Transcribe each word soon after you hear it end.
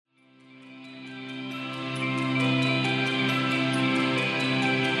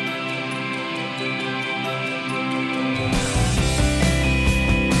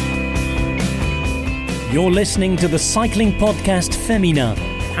You're listening to the cycling podcast Femina,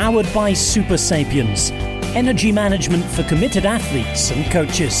 powered by Super Sapiens, energy management for committed athletes and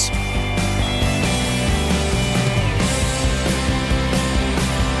coaches.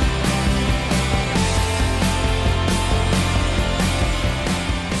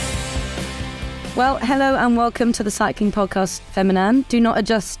 Well, hello and welcome to the cycling podcast Feminine. Do not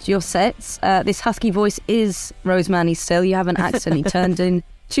adjust your sets. This husky voice is Rose Manny still. You haven't accidentally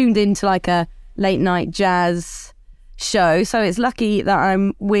tuned into like a late night jazz show. So it's lucky that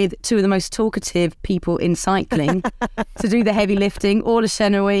I'm with two of the most talkative people in cycling to do the heavy lifting, Orla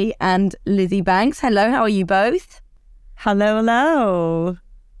Chenoweth and Lizzie Banks. Hello, how are you both? Hello.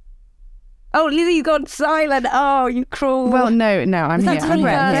 Oh, Lizzie, you got silent. Oh, you cruel. Well, no, I'm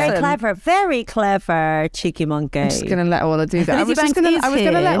here. Very clever, cheeky monkey. I'm just going to let Orla do that. I was going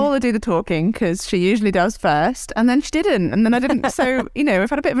to let Orla do the talking because she usually does first, and then she didn't, and then I didn't. So, we've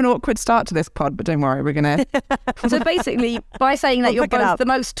had a bit of an awkward start to this pod, but don't worry, we're going to... So basically, by saying that you're both the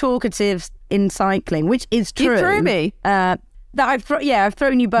most talkative in cycling, which is true... You threw me. I've thrown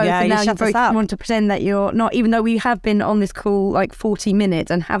you both, and now you both want to pretend that you're not, even though we have been on this call like 40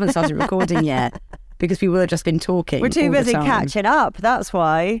 minutes and haven't started recording yet because we were just been talking. We're too busy catching up, that's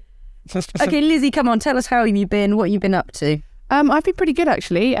why. Okay, Lizzie, come on, tell us how you've been, what you've been up to. I've been pretty good,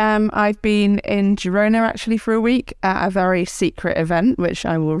 actually. I've been in Girona, actually, for a week at a very secret event, which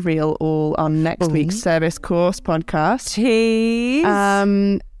I will reveal all on next week's Service Course podcast.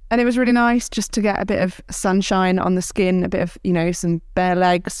 Jeez. And it was really nice just to get a bit of sunshine on the skin, a bit of, some bare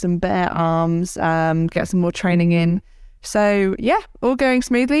legs, some bare arms, get some more training in. So, yeah, all going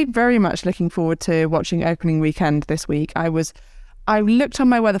smoothly. Very much looking forward to watching opening weekend this week. I looked on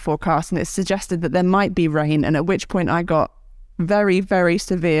my weather forecast and it suggested that there might be rain, and at which point I got very, very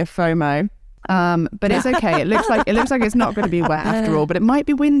severe FOMO. But it's okay. It looks like it's not going to be wet after all, but it might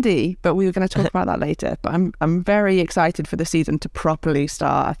be windy. But we were going to talk about that later. But I'm very excited for the season to properly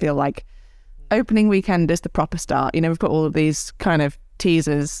start. I feel like opening weekend is the proper start. We've got all of these kind of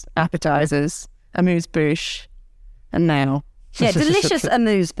teasers, appetizers, amuse-bouche, and now delicious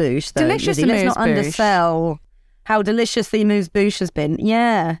amuse-bouche. Though, delicious amuse-bouche. Let's not undersell how delicious the amuse-bouche has been.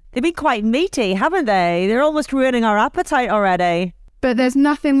 Yeah, they've been quite meaty, haven't they? They're almost ruining our appetite already. But there's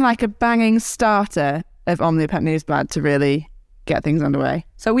nothing like a banging starter of Omnipet Newsblad to really get things underway.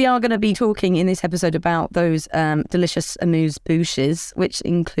 So we are going to be talking in this episode about those delicious amuse-bouches, which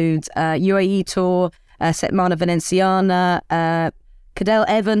includes UAE Tour, Setmana Valenciana, Cadel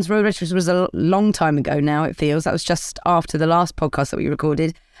Evans Road Race, which was a long time ago now, it feels. That was just after the last podcast that we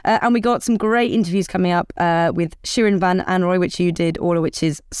recorded. And we got some great interviews coming up with Shirin van Anrooy, which you did, Orla, which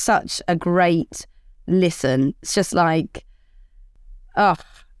is such a great listen. It's just like... Oh,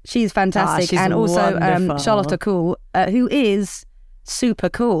 she's fantastic. She's and also wonderful. Kool, who is super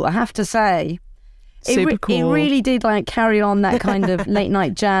cool, I have to say. Super cool. It really did carry on that kind of late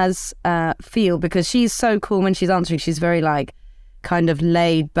night jazz feel, because she's so cool when she's answering. She's very kind of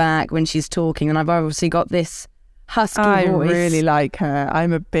laid back when she's talking, and I've obviously got this husky voice. I really like her.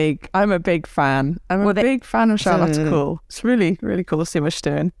 I'm a big fan. I'm a big fan of Charlotte Kool. It's really, really cool to see what she's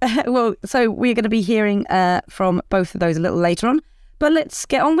doing. Well, so we're going to be hearing from both of those a little later on. But let's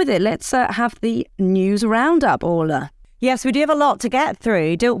get on with it. Let's have the news roundup, Orla. Yes, we do have a lot to get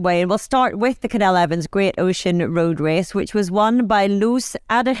through, don't we? And we'll start with the Cadel Evans Great Ocean Road Race, which was won by Loes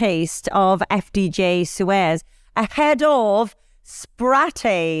Adergeest of FDJ Suez, ahead of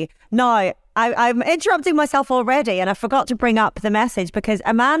Spratty. Now, I'm interrupting myself already, and I forgot to bring up the message because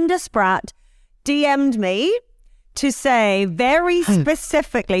Amanda Spratt DM'd me to say very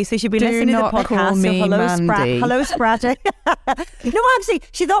specifically, so she'll be listening to the podcast. So hello, Sprat. Hello, Spratty. No, actually,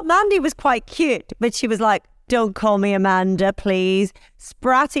 she thought Mandy was quite cute, but she was like, don't call me Amanda, please.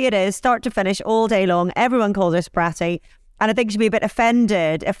 Spratty it is, start to finish, all day long. Everyone calls her Spratty. And I think she'd be a bit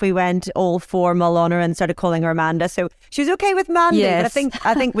offended if we went all formal on her and started calling her Amanda. So she was okay with Mandy, yes. But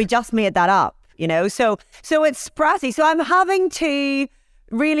I think we just made that up, So it's Spratty. So I'm having to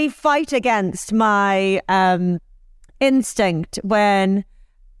really fight against my instinct when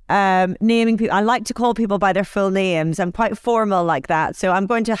naming people. I like to call people by their full names. I'm quite formal like that, so I'm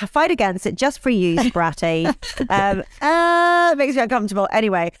going to fight against it just for you, Spratty. It makes me uncomfortable.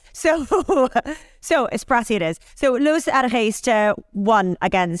 Anyway, so it's Spratty it is. So Loes Adergeest won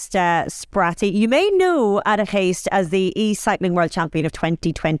against Spratty. You may know Adergeest as the e-cycling world champion of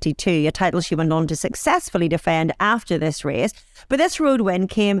 2022, a title she went on to successfully defend after this race. But this road win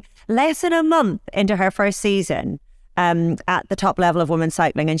came less than a month into her first season at the top level of women's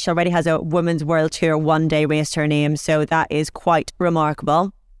cycling, and she already has a Women's World Tour one-day race to her name, so that is quite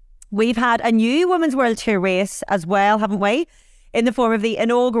remarkable. We've had a new Women's World Tour race as well, haven't we? in the form of the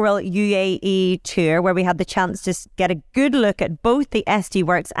inaugural UAE Tour, where we had the chance to get a good look at both the SD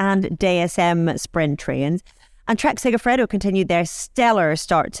Worx and DSM sprint trains. And Trek Segafredo continued their stellar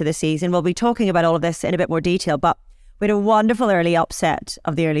start to the season. We'll be talking about all of this in a bit more detail, but we had a wonderful early upset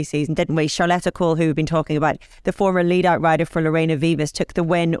of the early season, didn't we? Charlotte Kool, who we've been talking about, the former lead-out rider for Lorena Vivas, took the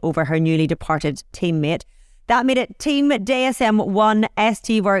win over her newly departed teammate. That made it Team DSM 1,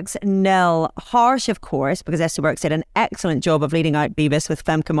 SD Worx 0. Harsh, of course, because SD Worx did an excellent job of leading out Vivas with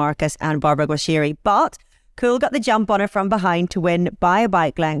Femke Marcus and Barbara Guashiri. But Kool got the jump on her from behind to win by a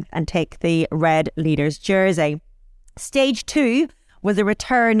bike length and take the red leader's jersey. Stage 2 was a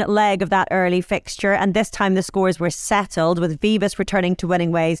return leg of that early fixture, and this time the scores were settled, with Vivas returning to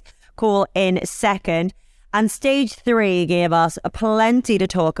winning ways, Kool in second. And stage 3 gave us plenty to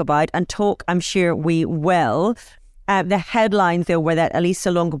talk about, and talk I'm sure we will. The headlines, though, were that Elisa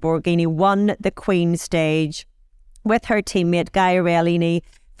Longoborghini won the Queen stage with her teammate Gaia Realini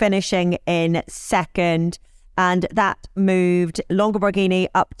finishing in second, and that moved Longoborghini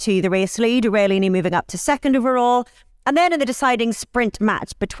up to the race lead, Realini moving up to second overall. And then in the deciding sprint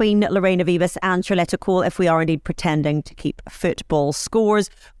match between Lorena Vivas and Charlotte Kool, if we are indeed pretending to keep football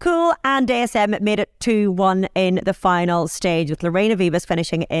scores, Kool and DSM made it 2-1 in the final stage, with Lorena Vivas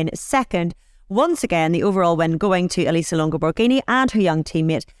finishing in second. Once again, the overall win going to Elisa Longoborghini and her young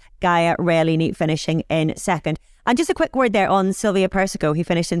teammate Gaia Realini finishing in second. And just a quick word there on Silvia Persico, who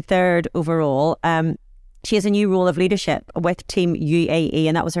finished in third overall. She has a new role of leadership with Team UAE,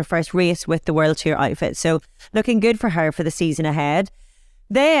 and that was her first race with the World Tour outfit. So looking good for her for the season ahead.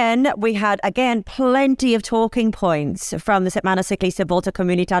 Then we had, again, plenty of talking points from the Setmana Ciclista Volta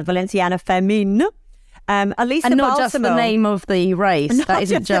Comunidad Valenciana Femina. Elisa and not Balsamo, just the name of the race. That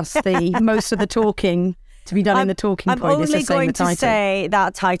isn't just the most of the talking to be done in the talking point. I'm only going to say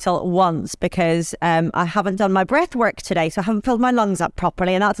that title once because I haven't done my breath work today, so I haven't filled my lungs up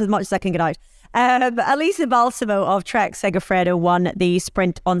properly, and that's as much as I can get out. Elisa Balsamo of Trek Segafredo won the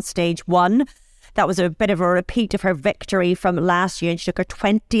sprint on stage 1. That was a bit of a repeat of her victory from last year, and she took her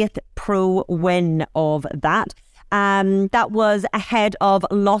 20th pro win of that. That was ahead of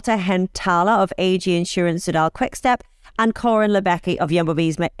Lotte Hentala of AG Insurance Sudal Quickstep and Corin Lebecki of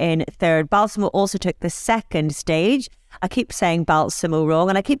Jumbo-Visma in third. Balsamo also took the second stage. I keep saying Balsamo wrong,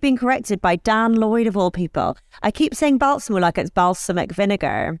 and I keep being corrected by Dan Lloyd of all people. I keep saying Balsamo like it's balsamic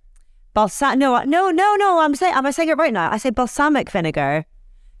vinegar. No. Am I saying it right now? I say balsamic vinegar.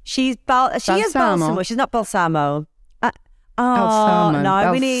 She is Balsamo. She's not Balsamo. Balsamo.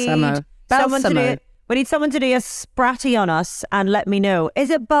 No, we need Balsamo. someone to do a spratty on us and let me know. Is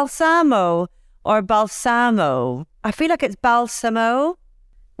it Balsamo or Balsamo? I feel like it's Balsamo.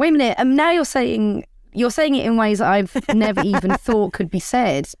 Wait a minute. Now you're saying it in ways that I've never even thought could be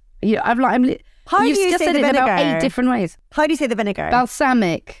said. How do you just say said the it in vinegar? about 8 different ways. How do you say the vinegar?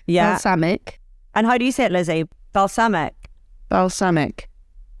 Balsamic. Yeah. Balsamic. And how do you say it, Lizzie? Balsamic. Balsamic.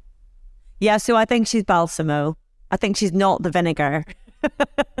 Yeah, so I think she's Balsamo. I think she's not the vinegar.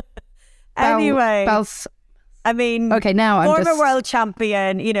 Anyway. Okay, now I'm former world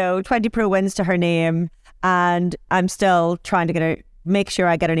champion, 20 pro wins to her name, and I'm still trying to make sure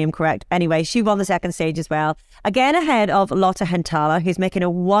I get her name correct. Anyway, she won the second stage as well. Again, ahead of Lotte Hentala, who's making a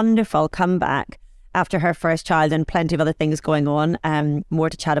wonderful comeback after her first child and plenty of other things going on. More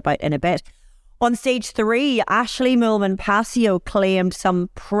to chat about in a bit. On stage 3, Ashley Mulman-Passio claimed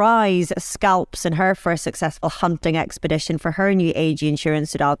some prize scalps in her first successful hunting expedition for her new AG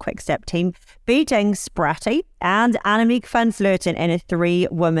Insurance Sudal Quickstep team, beating Spratty and Annemiek van Vleuten in a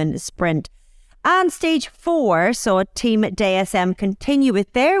 3-woman sprint. And stage 4 saw Team DSM continue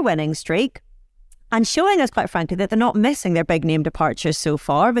with their winning streak and showing us, quite frankly, that they're not missing their big name departures so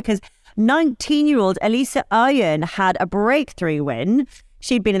far, because 19-year-old Elisa Ayen had a breakthrough win.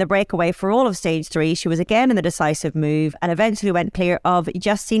 She'd been in the breakaway for all of stage 3. She was again in the decisive move and eventually went clear of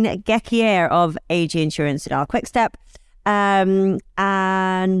Justine Gequier of AG Insurance Sudal Quickstep. And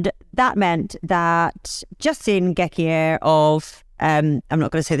that meant that Justine Gequier of, I'm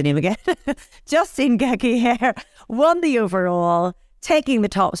not going to say the name again, Justine Gequier won the overall, taking the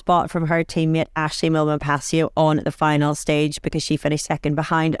top spot from her teammate Ashley Mulman-Passio on the final stage, because she finished second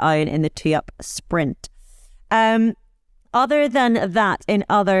behind Ayen in the 2-up sprint. Other than that, in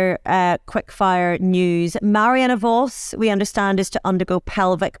other quickfire news, Marianne Vos, we understand, is to undergo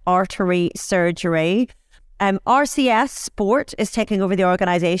pelvic artery surgery. RCS Sport is taking over the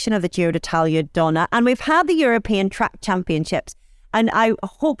organisation of the Giro d'Italia Donna, and we've had the European Track Championships, and I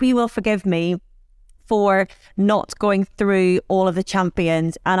hope you will forgive me for not going through all of the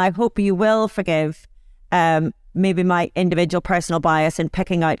champions, and I hope you will forgive maybe my individual personal bias in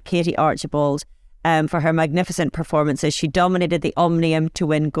picking out Katie Archibald for her magnificent performances. She dominated the Omnium to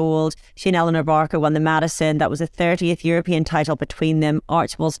win gold. She and Eleanor Barker won the Madison. That was the 30th European title between them.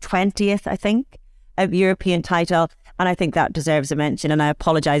 Archibald's 20th, I think, European title. And I think that deserves a mention. And I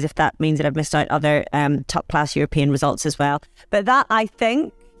apologise if that means that I've missed out other top class European results as well. But that, I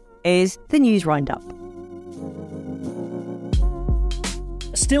think, is the news roundup.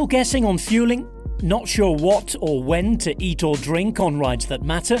 Still guessing on fueling? Not sure what or when to eat or drink on rides that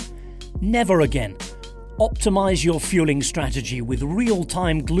matter? Never again. Optimise your fueling strategy with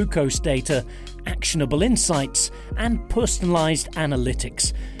real-time glucose data, actionable insights, and personalised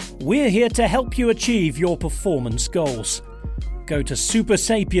analytics. We're here to help you achieve your performance goals. Go to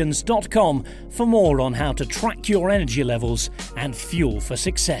supersapiens.com for more on how to track your energy levels and fuel for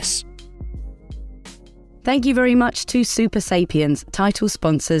success. Thank you very much to Super Sapiens, title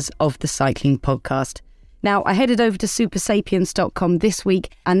sponsors of the Cycling Podcast. Now, I headed over to supersapiens.com this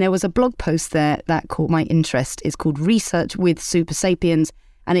week and there was a blog post there that caught my interest. It's called Research with Super Sapiens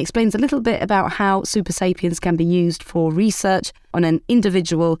and it explains a little bit about how Super Sapiens can be used for research on an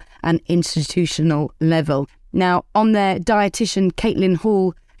individual and institutional level. Now, on there, dietitian Caitlin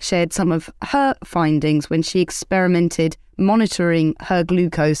Hall shared some of her findings when she experimented monitoring her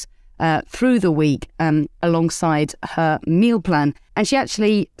glucose through the week alongside her meal plan. And she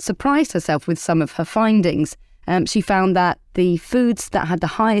actually surprised herself with some of her findings. She found that the foods that had the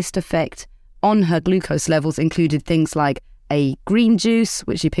highest effect on her glucose levels included things like a green juice,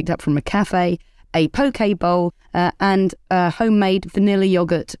 which she picked up from a cafe, a poke bowl, and homemade vanilla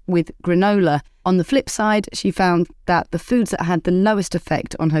yogurt with granola. On the flip side, she found that the foods that had the lowest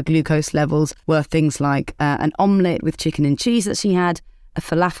effect on her glucose levels were things like an omelette with chicken and cheese that she had, a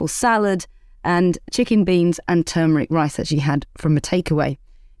falafel salad, and chicken beans and turmeric rice that she had from a takeaway.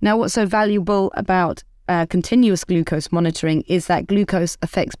 Now, what's so valuable about continuous glucose monitoring is that glucose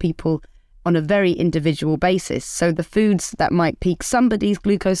affects people on a very individual basis. So the foods that might peak somebody's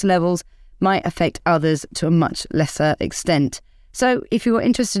glucose levels might affect others to a much lesser extent. So if you're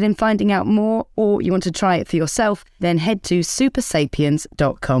interested in finding out more or you want to try it for yourself, then head to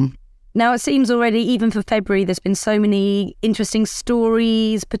supersapiens.com. Now, it seems already, even for February, there's been so many interesting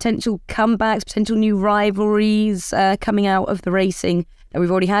stories, potential comebacks, potential new rivalries coming out of the racing that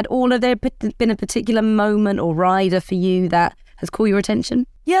we've already had. Have there been a particular moment or rider for you that has caught your attention?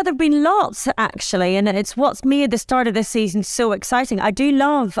 Yeah, there have been lots, actually, and it's what's made the start of this season so exciting. I do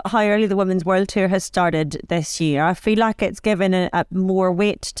love how early the Women's World Tour has started this year. I feel like it's given a more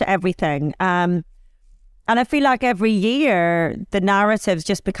weight to everything. And I feel like every year the narratives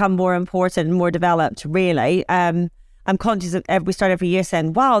just become more important and more developed, really. I'm conscious of we start every year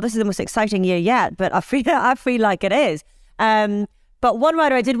saying, wow, this is the most exciting year yet, but I feel like it is. But one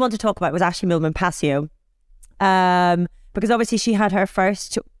rider I did want to talk about was Ashley Millman-Passio. Because obviously she had her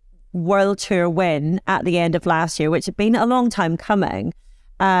first World Tour win at the end of last year, which had been a long time coming.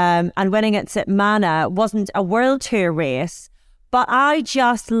 And winning at Mana wasn't a World Tour race, but I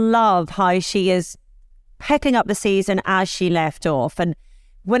just love how she is picking up the season as she left off. And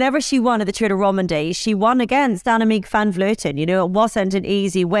whenever she won at the Tour de Romandie, she won against Annemiek van Vleuten. You know, it wasn't an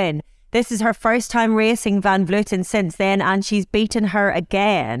easy win. This is her first time racing Van Vleuten since then, and she's beaten her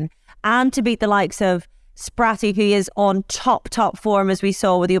again. And to beat the likes of Spratty, who is on top form, as we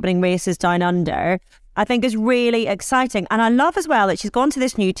saw with the opening races down under, I think is really exciting. And I love as well that she's gone to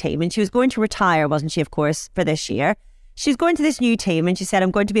this new team, and she was going to retire, wasn't she, of course, for this year. She's going to this new team and she said,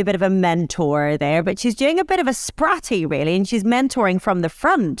 I'm going to be a bit of a mentor there, but she's doing a bit of a Spratty, really, and she's mentoring from the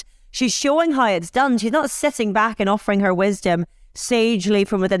front. She's showing how it's done. She's not sitting back and offering her wisdom sagely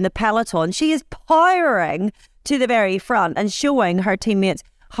from within the peloton. She is powering to the very front and showing her teammates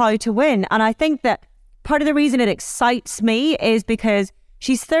how to win. And I think that part of the reason it excites me is because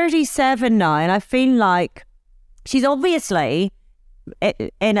she's 37 now, and I feel like she's obviously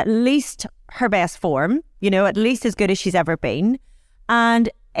in at least her best form, you know, at least as good as she's ever been. And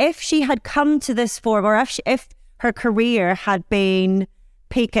if she had come to this form, or if her career had been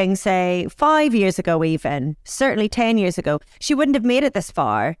peaking, say, 5 years ago even, certainly 10 years ago, she wouldn't have made it this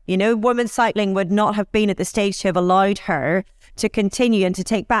far. You know, women's cycling would not have been at the stage to have allowed her to continue and to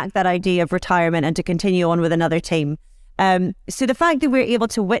take back that idea of retirement and to continue on with another team. So the fact that we're able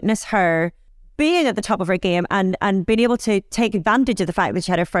to witness her being at the top of her game and being able to take advantage of the fact that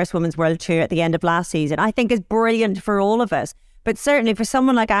she had her first Women's World Tour at the end of last season, I think is brilliant for all of us. But certainly for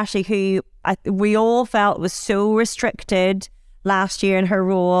someone like Ashley, who we all felt was so restricted last year in her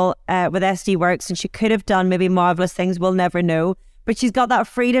role with SD Works, and she could have done maybe marvellous things, we'll never know. But she's got that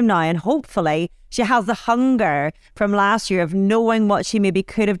freedom now, and hopefully she has the hunger from last year of knowing what she maybe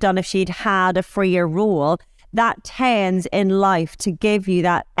could have done if she'd had a freer role. that tends in life to give you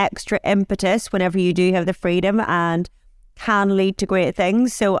that extra impetus whenever you do have the freedom and can lead to great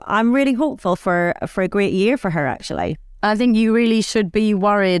things. So I'm really hopeful for a great year for her, actually. I think you really should be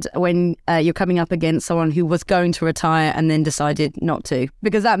worried when you're coming up against someone who was going to retire and then decided not to,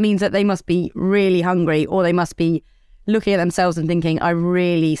 because that means that they must be really hungry, or they must be looking at themselves and thinking, I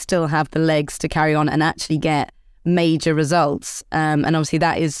really still have the legs to carry on and actually get major results. And obviously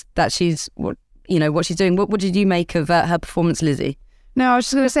that she's what she's doing. What did you make of her performance, Lizzie? No, I was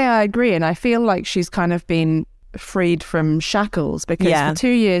just going to say I agree, and I feel like she's kind of been freed from shackles, because for 2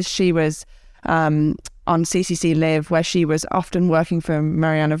 years she was on CCC Live, where she was often working for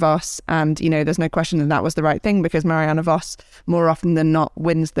Marianne Vos, and there's no question that was the right thing, because Marianne Vos more often than not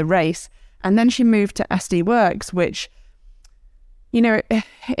wins the race. And then she moved to SD Works, which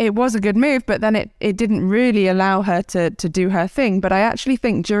it was a good move, but then it didn't really allow her to do her thing. But I actually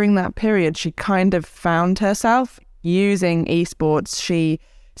think during that period she kind of found herself using esports. She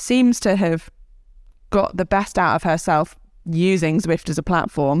seems to have got the best out of herself using Zwift as a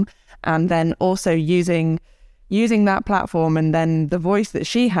platform, and then also using that platform and then the voice that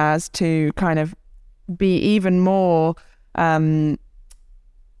she has to kind of be even more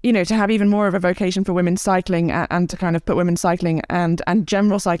to have even more of a vocation for women's cycling, and to kind of put women's cycling and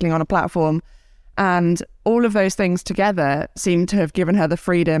general cycling on a platform. And all of those things together seem to have given her the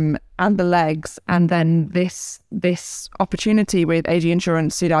freedom and the legs. And then this opportunity with AG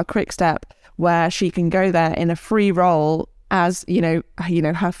Insurance, Soudal Quickstep, where she can go there in a free role as,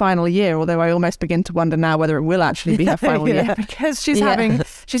 her final year, although I almost begin to wonder now whether it will actually be her final year, because she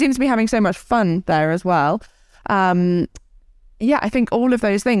seems to be having so much fun there as well. I think all of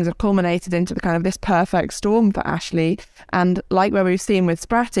those things have culminated into the kind of this perfect storm for Ashley. And like where we've seen with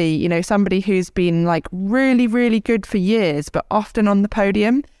Spratty, somebody who's been like really, really good for years, but often on the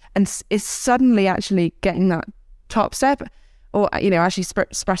podium, and is suddenly actually getting that top step. Or, actually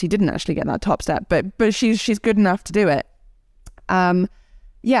Spratty didn't actually get that top step, but she's good enough to do it.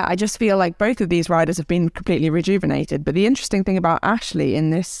 I just feel like both of these riders have been completely rejuvenated. But the interesting thing about Ashley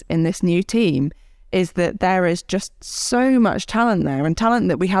in this new team is that there is just so much talent there, and talent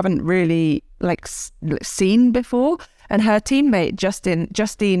that we haven't really seen before. And her teammate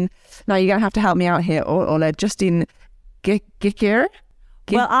Justine, now you're gonna have to help me out here, Ola. Justine Gikier.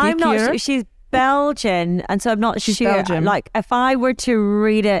 Well, I'm not sure. She's Belgian, and so I'm not She's sure. Belgian. Like, if I were to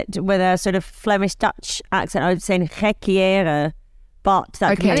read it with a sort of Flemish Dutch accent, I would say Gekiere, but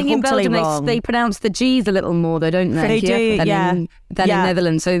that could I think be in totally Belgium wrong. they pronounce the G's a little more, though, don't they? They do, than in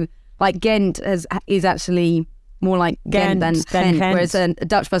Netherlands. So like Ghent is actually more like Ghent than Ghent, whereas a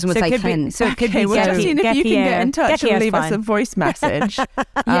Dutch person would say Ghent. So it could be Justine, if you can get in touch and leave us a voice message,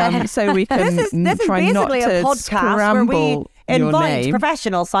 so we can this is try not basically a to podcast where we scramble your invite name.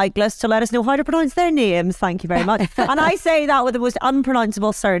 professional cyclists to let us know how to pronounce their names. Thank you very much. And I say that with the most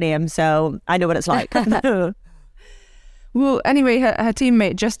unpronounceable surname, so I know what it's like. Well, anyway, her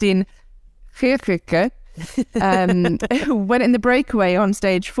teammate Justine Geerkeke went in the breakaway on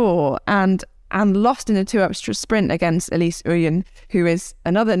stage 4 and lost in a 2-up sprint against Elise Uyen, who is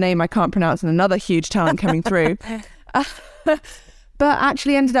another name I can't pronounce and another huge talent coming through. But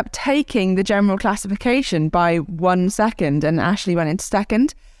actually ended up taking the general classification by 1 second, and Ashley went into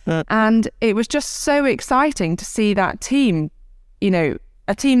second. And it was just so exciting to see that team, a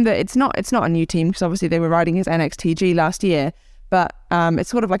team that it's not a new team, because obviously they were riding as NXTG last year, but it's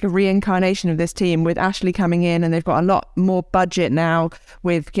sort of like a reincarnation of this team, with Ashley coming in, and they've got a lot more budget now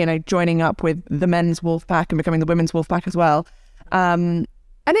with, joining up with the men's Wolfpack and becoming the women's Wolfpack as well.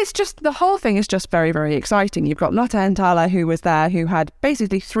 And it's just, the whole thing is just very, very exciting. You've got Lotte Enthala, who was there, who had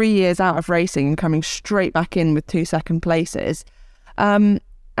basically 3 years out of racing and coming straight back in with 2 second places. And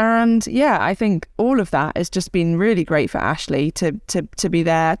I think all of that has just been really great for Ashley to be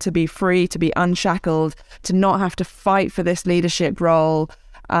there, to be free, to be unshackled, to not have to fight for this leadership role,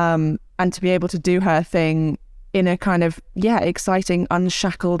 and to be able to do her thing in a kind of, exciting,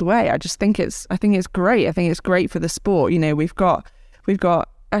 unshackled way. I think it's great. I think it's great for the sport. We've got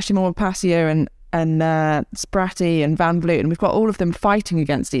Ashley Moore-Passio and Spratty and Van Vleuten, and we've got all of them fighting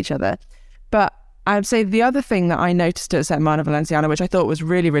against each other. But I'd say the other thing that I noticed at Setmana Valenciana, which I thought was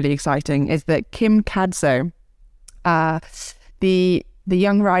really, really exciting, is that Kim Cadso, the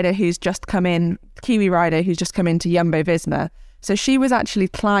young rider who's just come in, Kiwi rider who's just come into Jumbo-Visma, so she was actually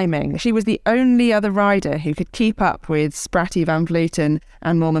climbing. She was the only other rider who could keep up with Spratty, Van Vleuten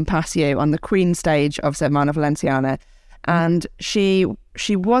and Moorman-Passio on the Queen stage of Setmana Valenciana. And she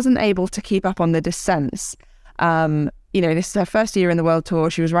wasn't able to keep up on the descents. This is her first year in the World Tour.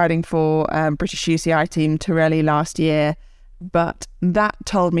 She was riding for British UCI team Torelli last year. but that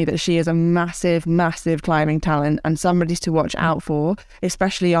told me that she is a massive, massive climbing talent and somebody to watch out for,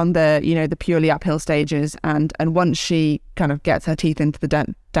 especially on the, the purely uphill stages. And once she kind of gets her teeth into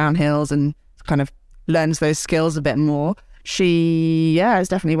the downhills and kind of learns those skills a bit more, she is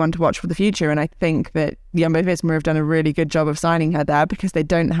definitely one to watch for the future. And I think that Jumbo-Visma have done a really good job of signing her there, because they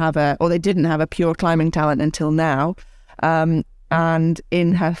didn't have a pure climbing talent until now. And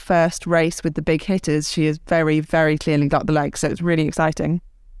in her first race with the big hitters, she has very, very clearly got the legs. So it's really exciting.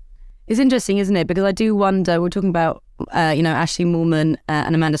 It's interesting, isn't it? Because I do wonder, we're talking about, Ashley Moolman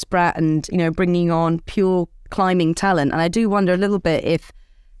and Amanda Spratt and, bringing on pure climbing talent. And I do wonder a little bit if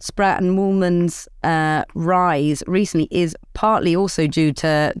Spratt and Moolman's rise recently is partly also due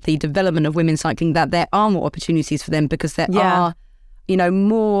to the development of women's cycling, that there are more opportunities for them, because there are,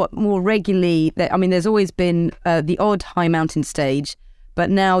 more regularly. There's always been the odd high mountain stage, but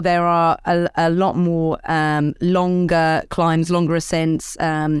now there are a lot more longer climbs, longer ascents,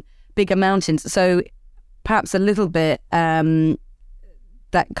 bigger mountains. So perhaps a little bit that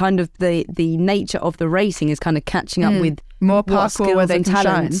kind of the nature of the racing is kind of catching up with more parkour where they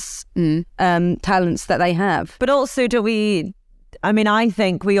talents, talents that they have. But also, I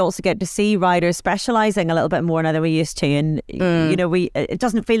think we also get to see riders specialising a little bit more now than we used to. And, it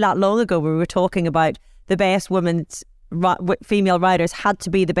doesn't feel that long ago we were talking about the best women's female riders had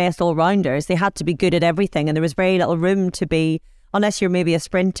to be the best all-rounders. They had to be good at everything. And there was very little room to be, unless you're maybe a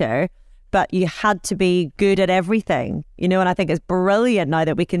sprinter, but you had to be good at everything. And I think it's brilliant now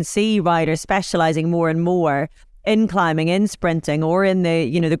that we can see riders specialising more and more in climbing, in sprinting, or in the,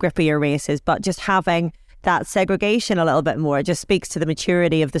 the grippier races, but just having that segregation a little bit more. It just speaks to the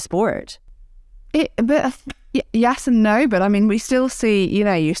maturity of the sport. Yes and no, but we still see,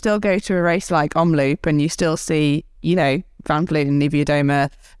 you still go to a race like Omloop and you still see, Van Vleuten,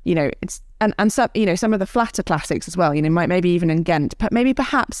 Niewiadoma, it's and some, some of the flatter classics as well, maybe even in Ghent, but maybe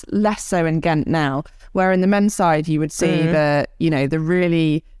perhaps less so in Ghent now, where in the men's side you would see the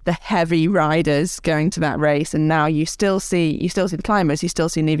heavy riders going to that race, and now you still see the climbers, you still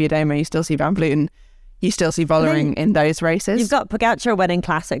see Niewiadoma, you still see Van Vleuten, you still see Vollering in those races. You've got Pogacar winning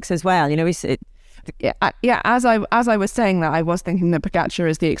classics as well. We see. As I was saying that, I was thinking that Pogacar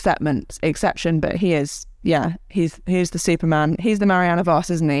is the exception, but he is. Yeah, he's the Superman. He's the Marianne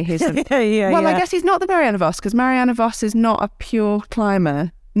Vos, isn't he? He's the, I guess he's not the Marianne Vos, because Marianne Vos is not a pure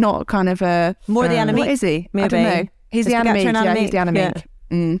climber, not kind of a more the Annemiek. What is he? Maybe. I don't know. He's the Annemiek. Yeah, he's the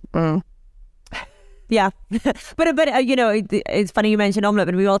Annemiek. Yeah, but it's funny you mentioned Omloop,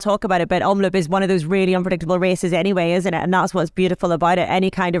 and we all talk about it, but Omloop is one of those really unpredictable races anyway, isn't it? And that's what's beautiful about it.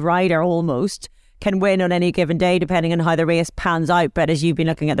 Any kind of rider almost can win on any given day, depending on how the race pans out. But as you've been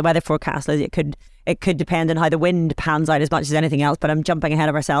looking at the weather forecast, it could depend on how the wind pans out as much as anything else. But I'm jumping ahead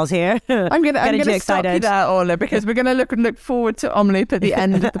of ourselves here. I'm going to stop you there, Orla, because we're going to look forward to Omloop at the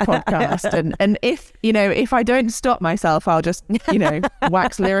end of the podcast. And if I don't stop myself, I'll just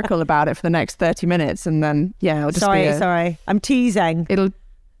wax lyrical about it for the next 30 minutes, and then it'll just sorry, I'm teasing. It'll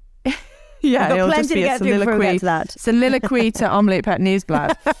just be a soliloquy to Omloop at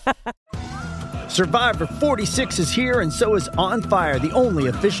Nieuwsblad. Survivor 46 is here, and so is On Fire, the only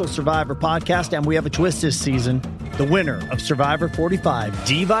official Survivor podcast, and we have a twist this season. The winner of Survivor 45,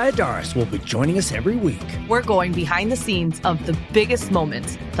 Dee Valladares, will be joining us every week. We're going behind the scenes of the biggest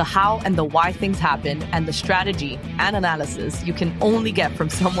moments, the how and the why things happen, and the strategy and analysis you can only get from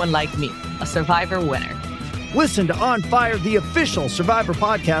someone like me, a Survivor winner. Listen to On Fire, the official Survivor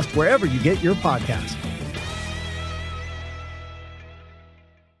podcast, wherever you get your podcast.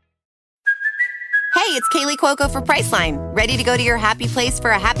 Hey, it's Kaylee Cuoco for Priceline. Ready to go to your happy place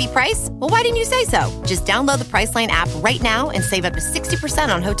for a happy price? Well, why didn't you say so? Just download the Priceline app right now and save up to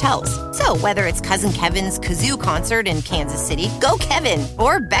 60% on hotels. So whether it's Cousin Kevin's Kazoo Concert in Kansas City, go Kevin,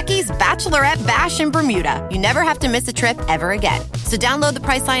 or Becky's Bachelorette Bash in Bermuda, you never have to miss a trip ever again. So download the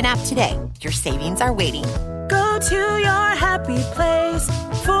Priceline app today. Your savings are waiting. Go to your happy place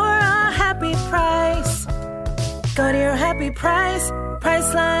for a happy price. Go to your happy price,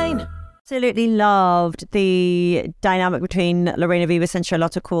 Priceline. Absolutely loved the dynamic between Lorena Vivas and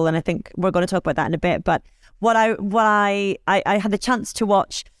Charlotte Kool, and I think we're going to talk about that in a bit. But I had the chance to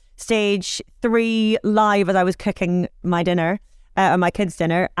watch stage 3 live as I was cooking my dinner, my kids'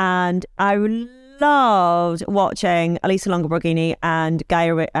 dinner, and I loved watching Elisa Longo-Borghini and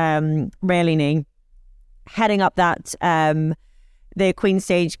Gaia Railini heading up that the Queen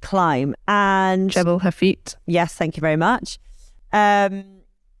Stage climb and Jebel Hafit. Yes, thank you very much.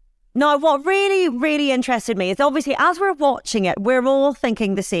 Now, what really, really interested me is obviously as we're watching it, we're all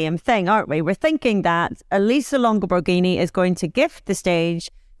thinking the same thing, aren't we? We're thinking that Elisa Longo-Borghini is going to gift the stage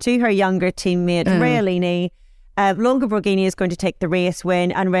to her younger teammate, Railini, Longa Borghini is going to take the race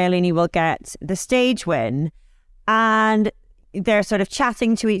win and Realini will get the stage win. And they're sort of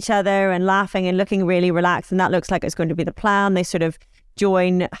chatting to each other and laughing and looking really relaxed. And that looks like it's going to be the plan. They sort of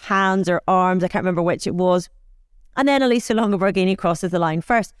join hands or arms. I can't remember which it was. And then Elisa Longa Borghini crosses the line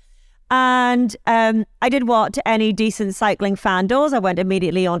first. And I did what any decent cycling fan does. I went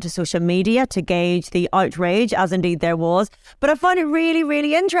immediately onto social media to gauge the outrage, as indeed there was. But I found it really,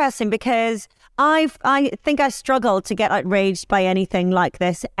 really interesting because I think I struggled to get outraged by anything like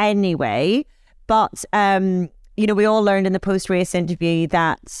this anyway. But, we all learned in the post-race interview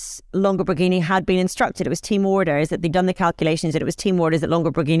that Longa Borghini had been instructed. It was team orders, that they'd done the calculations, and it was team orders that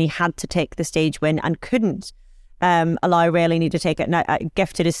Longa Borghini had to take the stage win and couldn't allow Realini to take it. Now,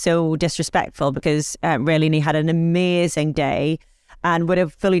 gifted is so disrespectful because Realini had an amazing day and would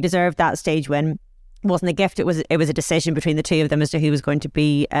have fully deserved that stage win. It wasn't a gift, it was a decision between the two of them as to who was going to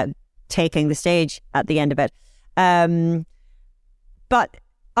be taking the stage at the end of it. But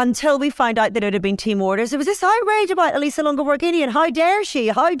until we found out that it had been team orders, there was this outrage about Elisa Longa Borghini and how dare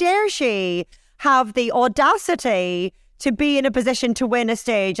she have the audacity to be in a position to win a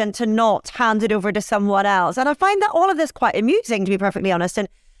stage and to not hand it over to someone else. And I find that all of this quite amusing, to be perfectly honest. And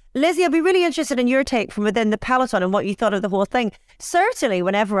Lizzie, I'd be really interested in your take from within the peloton and what you thought of the whole thing. Certainly,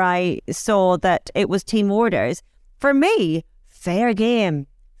 whenever I saw that it was team orders, for me, fair game,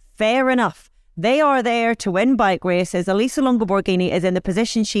 fair enough. They are there to win bike races. Elisa Longa Borghini is in the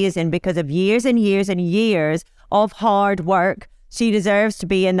position she is in because of years and years and years of hard work. She deserves to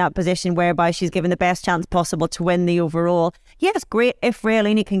be in that position whereby she's given the best chance possible to win the overall. Yes, great if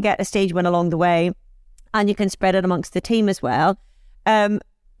Realini can get a stage win along the way and you can spread it amongst the team as well.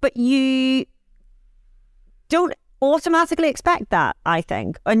 But you don't automatically expect that, I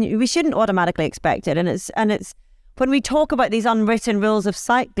think. And we shouldn't automatically expect it. And it's when we talk about these unwritten rules of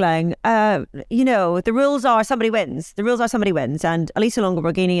cycling, the rules are somebody wins. The rules are somebody wins. And Elisa Longa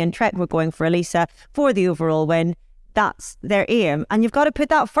Borghini and Trek were going for Elisa for the overall win. That's their aim. And you've got to put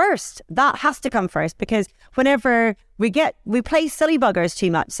that first. That has to come first, because whenever we play silly buggers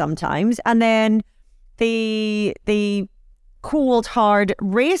too much sometimes, and then the cold, hard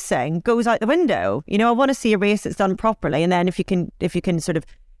racing goes out the window. I want to see a race that's done properly. And then if you can sort of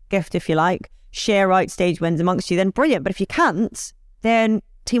gift, if you like, share out stage wins amongst you, then brilliant. But if you can't, then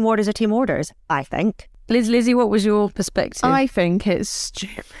team orders are team orders, I think. Lizzie, what was your perspective? I think it's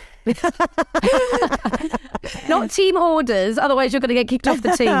stupid. Not team orders, otherwise you're going to get kicked off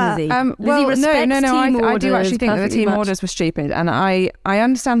the team, Lizzie. No. I do actually think that the team orders were stupid, and I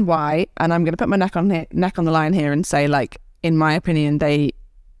understand why. And I'm going to put my neck on the line here and say, like, in my opinion, the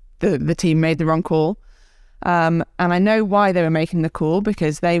team made the wrong call. And I know why they were making the call,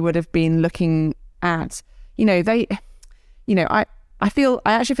 because they would have been looking at, I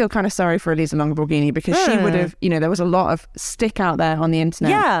actually feel kind of sorry for Elisa Longa Borghini, because she would have, there was a lot of stick out there on the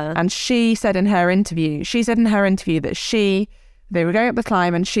internet. Yeah. And she said in her interview that they were going up the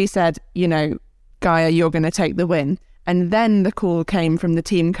climb and she said, Gaia, you're going to take the win. And then the call came from the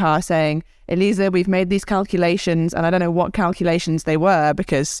team car saying, Elisa, we've made these calculations, and I don't know what calculations they were,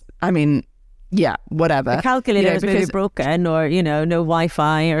 because, yeah, whatever. The calculator is maybe broken, or, no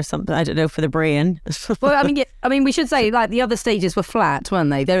Wi-Fi or something, I don't know, for the brain. Well, we should say, like, the other stages were flat,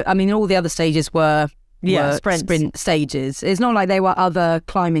 weren't they? All the other stages were sprint stages. It's not like they were other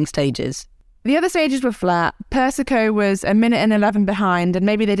climbing stages. The other stages were flat. Persico was a minute and 11 behind, and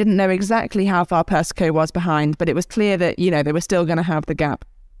maybe they didn't know exactly how far Persico was behind, but it was clear that, they were still going to have the gap.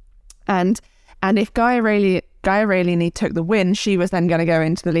 And if Gaia Realini took the win, she was then going to go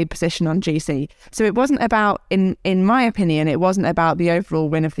into the lead position on GC. So it wasn't about, in my opinion, it wasn't about the overall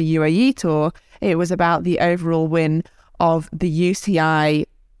win of the UAE Tour. It was about the overall win of the UCI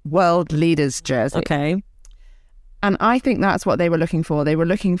World Leaders jersey. Okay. And I think that's what they were looking for. They were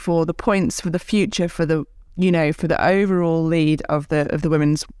looking for the points for the future, for the overall lead of the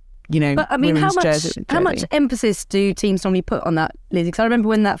women's. But how much emphasis do teams normally put on that, Lizzie? Because I remember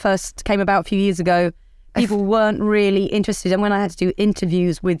when that first came about a few years ago, people weren't really interested. And when I had to do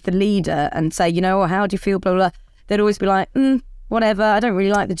interviews with the leader and say, how do you feel, blah, blah, blah, they'd always be like, whatever, I don't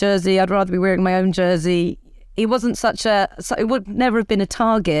really like the jersey. I'd rather be wearing my own jersey. It wasn't it would never have been a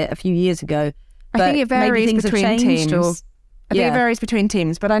target a few years ago. I think it varies between teams. I think it varies between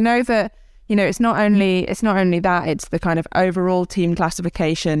teams. But I know that, it's not only that, it's the kind of overall team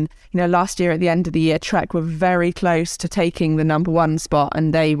classification. Last year at the end of the year, Trek were very close to taking the number 1 spot,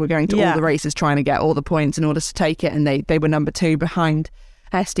 and they were going to all the races trying to get all the points in order to take it, and they were number 2 behind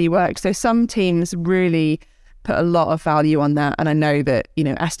SD Works. So some teams really put a lot of value on that, and I know that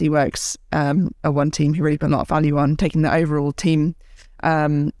SD Works are one team who really put a lot of value on taking the overall team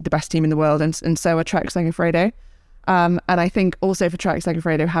the best team in the world, and so are Trek Segafredo. And I think also for Trek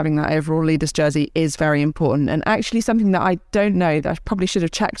Segafredo, having that overall leaders jersey is very important. And actually something that I don't know that I probably should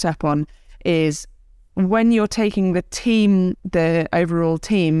have checked up on is when you're taking the overall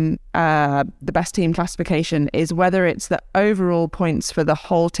team, the best team classification, is whether it's the overall points for the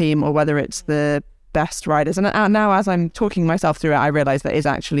whole team or whether it's the best riders. And now as I'm talking myself through it, I realise that is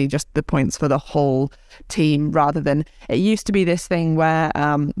actually just the points for the whole team, rather than it used to be this thing where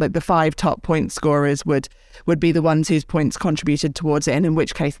like the 5 top point scorers would be the ones whose points contributed towards it, and in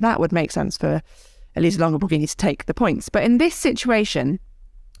which case that would make sense for Elisa Longo Borghini to take the points. But in this situation,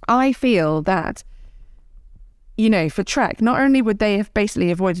 I feel that, you know, for Trek, not only would they have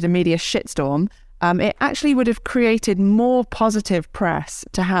basically avoided a media shitstorm, it actually would have created more positive press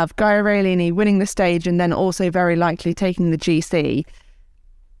to have Gaia Railini winning the stage and then also very likely taking the GC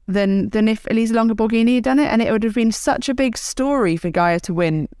than if Elisa Longo Borghini had done it. And it would have been such a big story for Gaia to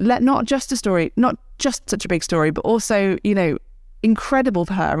win. Not just such a big story, but also, you know, incredible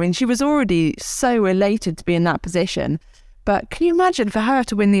for her. I mean, she was already so elated to be in that position. But can you imagine for her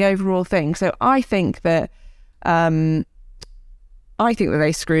to win the overall thing? So I think that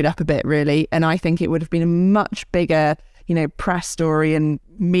they screwed up a bit, really, and I think it would have been a much bigger, you know, press story and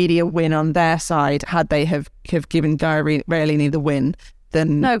media win on their side had they have given Gaia Railini the win.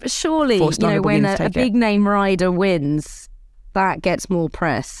 No, but surely, you know, when a big name rider wins, that gets more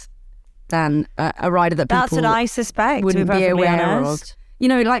press than a rider that people, that's what I suspect, wouldn't be aware of. You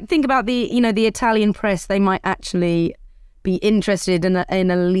know, like think about the Italian press; they might actually be interested in a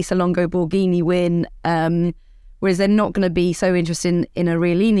Elisa Longo Borghini win. Whereas they're not going to be so interested in a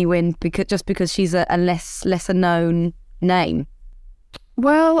Railini win because she's a lesser known name.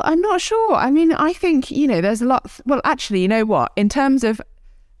 Well, I'm not sure. I mean, I think, you know, there's a lot. Well, actually, you know what? In terms of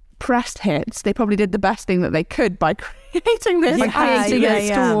press hits, they probably did the best thing that they could by creating this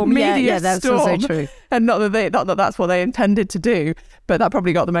storm. Media that's storm. also true. And not that that's what they intended to do, but that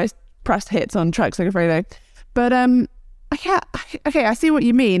probably got the most press hits on Trek Segafredo. But I see what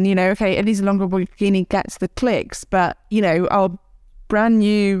you mean. You know, okay, Elisa Longo Borghini gets the clicks, but, you know, our brand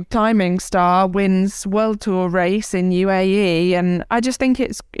new timing star wins World Tour race in UAE, and I just think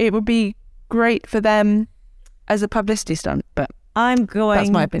it would be great for them as a publicity stunt. But I'm going that's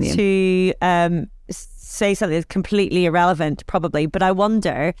my opinion. To say something that's completely irrelevant, probably, but I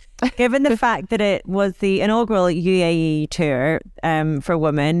wonder, given the fact that it was the inaugural UAE Tour for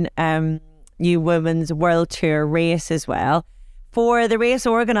women, new women's world tour race as well. For the race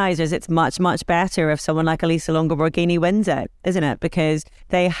organisers, it's much, much better if someone like Elisa Longo Borghini wins it, isn't it? Because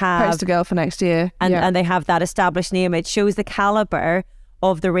they have poster girl for next year, and they have that established name. It shows the calibre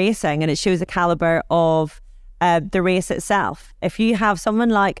of the racing, and it shows the calibre of the race itself. If you have someone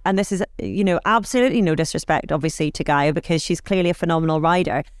like, and this is, you know, absolutely no disrespect, obviously, to Gaia, because she's clearly a phenomenal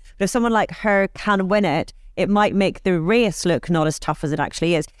rider, but if someone like her can win it, it might make the race look not as tough as it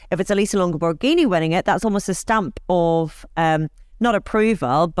actually is. If it's Elisa Longo Borghini winning it, that's almost a stamp of not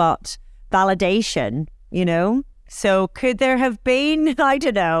approval, but validation, you know? So could there have been, I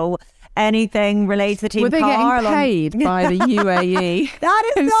don't know, anything related to the team car? Were they getting paid by the UAE?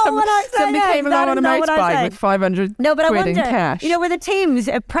 That is not what I said. Somebody came along on a motorbike with 500 quid in cash. You know, where the teams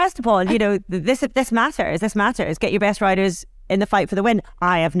pressed upon, you know, this matters, get your best riders in the fight for the win.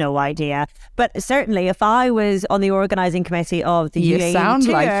 I have no idea. But certainly if I was on the organising committee of the UAE Tour... You sound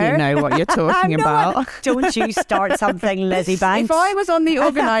like you know what you're talking about. Don't you start something, Lizzie Banks. If I was on the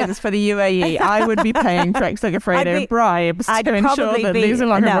organisers for the UAE, I would be paying Trek Segafredo bribes to ensure that Elisa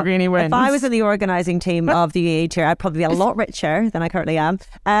Longo Borghini wins. If I was in the organising team of the UAE Tour, I'd probably be a lot richer than I currently am.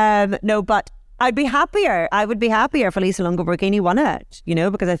 No, but I'd be happier. I would be happier if Elisa Longo Borghini won it, you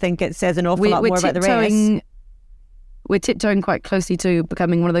know, because I think it says an awful lot more about the race. We're tiptoeing quite closely to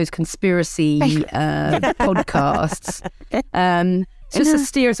becoming one of those conspiracy podcasts. It's just to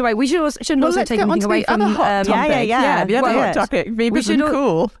steer us away. We shouldn't also take anything away from... the other hot topic. Maybe some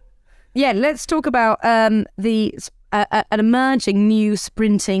Kool. Yeah, let's talk about an emerging new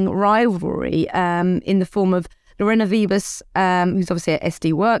sprinting rivalry in the form of Lorena Wiebes, who's obviously at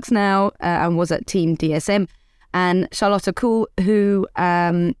SD Works now and was at Team DSM, and Charlotte Kool, who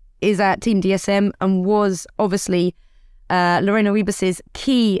is at Team DSM and was obviously Lorena Wiebes'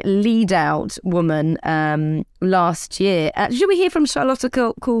 key lead-out woman last year. Should we hear from Charlotte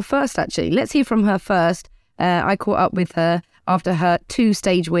Kool first, actually? Let's hear from her first. I caught up with her after her 2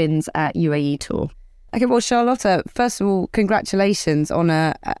 stage wins at UAE Tour. Okay, well, Charlotta, first of all, congratulations on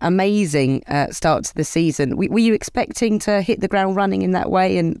an amazing start to the season. Were you expecting to hit the ground running in that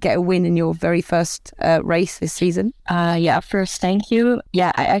way and get a win in your very first race this season? First, thank you.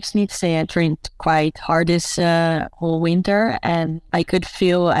 Yeah, I actually need to say I trained quite hard this whole winter, and I could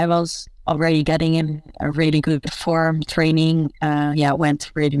feel I was already getting in a really good form. Training,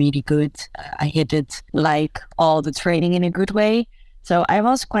 went really, really good. I hit it like all the training in a good way. So I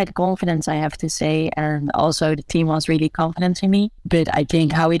was quite confident, I have to say, and also the team was really confident in me. But I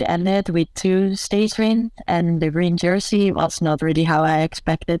think how it ended with 2 stage wins and the green jersey was not really how I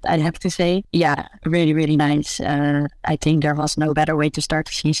expected, I have to say. Yeah, really, really nice. I think there was no better way to start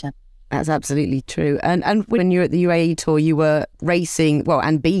the season. That's absolutely true. And when you were at the UAE Tour, you were racing,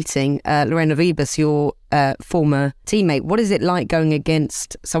 and beating Lorena Wiebes, your former teammate. What is it like going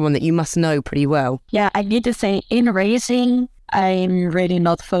against someone that you must know pretty well? Yeah, I need to say, in racing, I'm really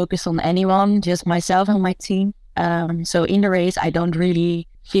not focused on anyone, just myself and my team. So in the race, I don't really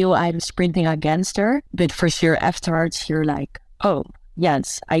feel I'm sprinting against her. But for sure, afterwards, you're like, oh,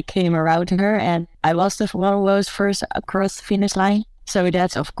 yes, I came around her and I was the one who was first across the finish line. So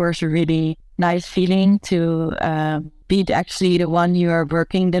that's, of course, a really nice feeling to beat actually the one you are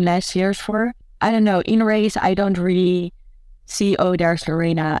working the last years for. I don't know, in race, I don't really see, oh, there's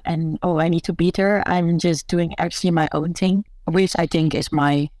Lorena and, oh, I need to beat her. I'm just doing actually my own thing, which I think is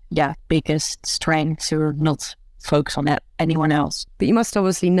my biggest strength, to not focus on anyone else. But you must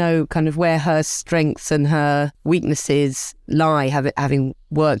obviously know kind of where her strengths and her weaknesses lie, having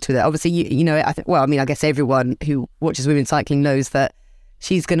worked with her. Obviously, you know, I guess everyone who watches women's cycling knows that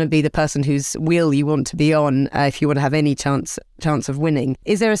she's going to be the person whose wheel you want to be on if you want to have any chance of winning.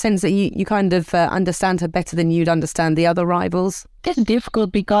 Is there a sense that you kind of understand her better than you'd understand the other rivals? It's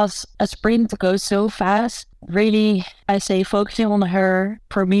difficult because a sprint goes so fast. Really, I say focusing on her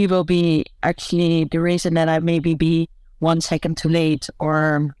for me will be actually the reason that I maybe be 1 second too late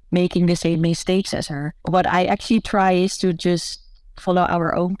or making the same mistakes as her. What I actually try is to just follow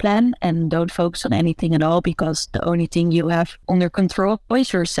our own plan and don't focus on anything at all, because the only thing you have under control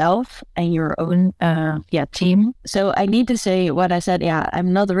is yourself and your own team. So I need to say what I said.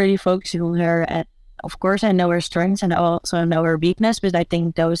 I'm not really focusing on her. And of course, I know her strengths and I also know her weakness, but I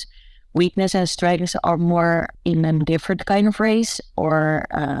think those weakness and strengths are more in a different kind of race, or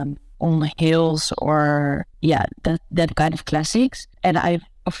on hills, or that kind of classics. And I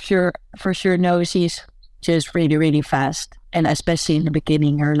for sure know she's just really, really fast. And especially in the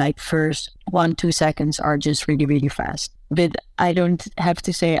beginning, her first 1-2 seconds are just really, really fast. But I don't have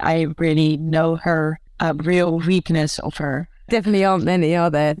to say I really know her real weakness of her. Definitely aren't many, are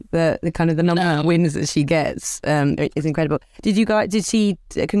there? The kind of the number of wins that she gets is incredible. Did she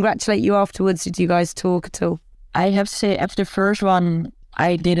congratulate you afterwards? Did you guys talk at all? I have to say, after the first one,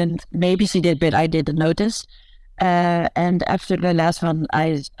 I didn't. Maybe she did, but I didn't notice. And after the last one,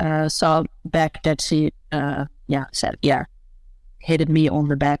 I saw back that she said, hit me on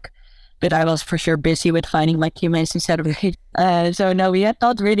the back. But I was for sure busy with finding my teammates instead of it. So no, we had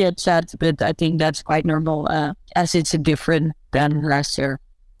not really a chat, but I think that's quite normal, as it's different than last year.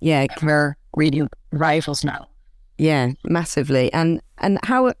 Yeah, we're really rivals now. Yeah, massively. And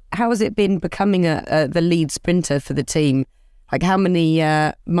how has it been becoming the lead sprinter for the team? Like, how many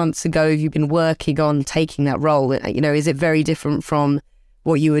months ago have you been working on taking that role? You know, is it very different from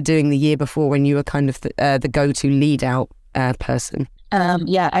what you were doing the year before when you were kind of the go-to lead out person?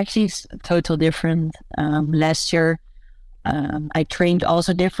 Actually it's total different. Last year I trained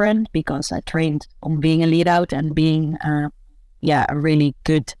also different, because I trained on being a lead out and being a really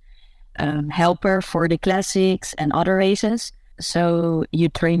good helper for the classics and other races. So you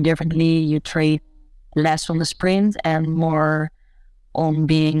train differently, you train less on the sprint and more on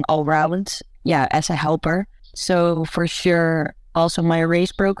being all round as a helper. So for sure, also my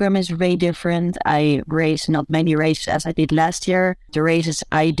race program is way different. I race not many races as I did last year. The races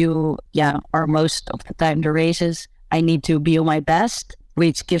I do are most of the time the races I need to be on my best,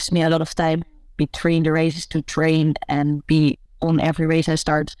 which gives me a lot of time between the races to train and be on every race I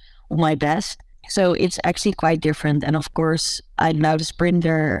start on my best. So it's actually quite different. And of course, I'm now the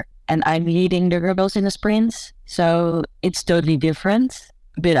sprinter and I'm leading the rebels in the sprints. So it's totally different,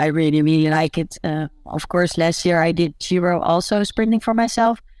 but I really, really like it. Of course, last year I did Giro also sprinting for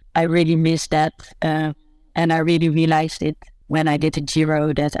myself. I really missed that. And I really realized it when I did the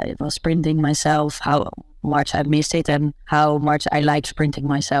Giro, that I was sprinting myself, how much I missed it and how much I like sprinting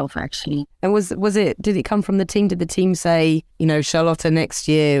myself, actually. And did it come from the team? Did the team say, you know, Charlotta, next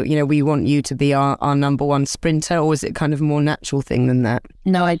year, you know, we want you to be our number one sprinter, or was it kind of a more natural thing than that?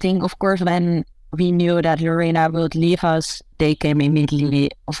 No, I think, of course, when we knew that Lorena would leave us, they came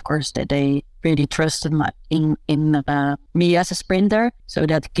immediately, of course, that they really trusted in me as a sprinter. So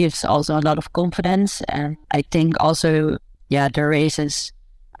that gives also a lot of confidence. And I think also, the races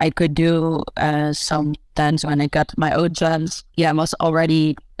I could do sometimes when I got my own chance, was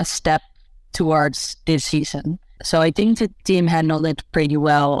already a step towards this season. So I think the team handled it pretty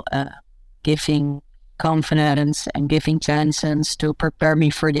well, giving confidence and giving chances to prepare me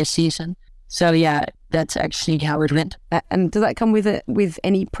for this season. So that's actually how it went. And does that come with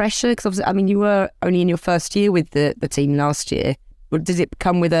any pressure? Because obviously, I mean, you were only in your first year with the team last year. Does it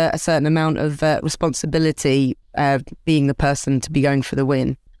come with a certain amount of responsibility, being the person to be going for the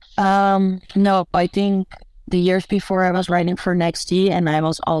win? No, I think the years before I was riding for next year, and I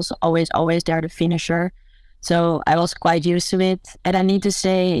was also always there, the finisher. So I was quite used to it. And I need to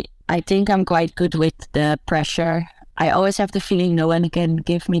say, I think I'm quite good with the pressure. I always have the feeling no one can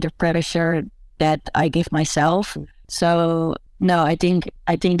give me the pressure that I give myself. So no, I think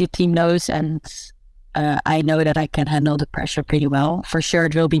the team knows, and I know that I can handle the pressure pretty well. For sure,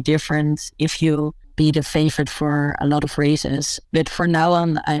 it will be different if you be the favorite for a lot of races. But for now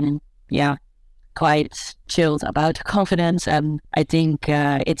on, I'm quite chilled about confidence, and I think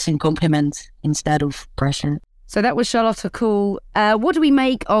it's in compliment instead of pressure. So that was Charlotte Kool. What do we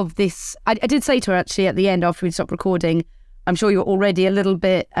make of this? I did say to her actually at the end after we stopped recording, I'm sure you're already a little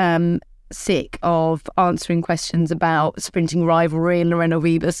bit sick of answering questions about sprinting rivalry and Lorena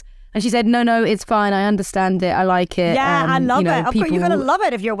Wiebes. And she said, no, it's fine. I understand it. I like it. Yeah, I love it. Of course, you're going to love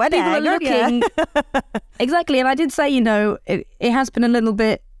it if you're winning. People are looking. Exactly. And I did say, it has been a little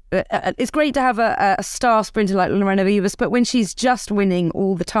bit, it's great to have a star sprinter like Lorena Wiebes, but when she's just winning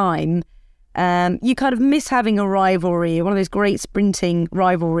all the time, you kind of miss having a rivalry, one of those great sprinting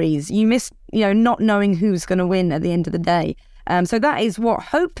rivalries. You miss, not knowing who's going to win at the end of the day. So that is what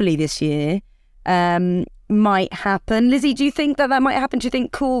hopefully this year might happen. Lizzie, do you think that might happen? Do you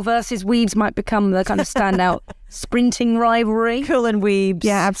think Kool versus Wiebes might become the kind of standout sprinting rivalry? Kool and Wiebes.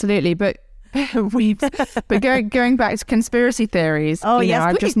 Yeah, absolutely. But Wiebes. But going back to conspiracy theories,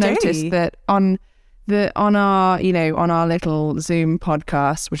 I've just noticed that on our little Zoom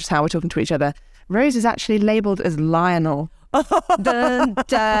podcast, which is how we're talking to each other, Rose is actually labelled as Lionel. Dun,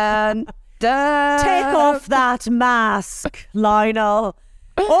 dun, dun. Take off that mask, Lionel.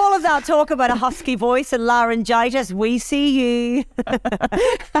 All of that talk about a husky voice and laryngitis, we see you.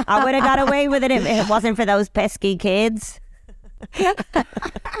 I would have got away with it if it wasn't for those pesky kids.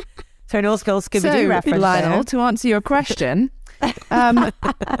 So an old school Scooby-Doo reference. Lionel, there. to answer your question,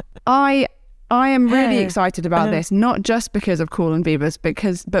 I am really excited about this, not just because of Kool and Wiebes,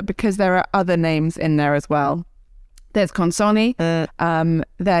 but because there are other names in there as well. There's Consoni,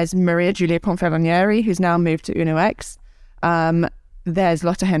 there's Maria Giulia Confalonieri, who's now moved to Uno X. There's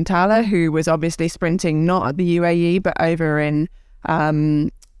Lotta Hentala, who was obviously sprinting not at the UAE, but over in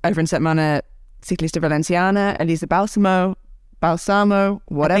Setmana Ciclista Valenciana. Elisa Balsamo,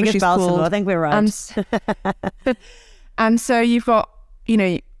 whatever she's called. I think we're right. And so you've got,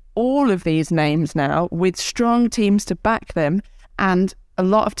 all of these names now with strong teams to back them, and a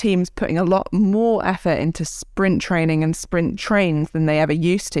lot of teams putting a lot more effort into sprint training and sprint trains than they ever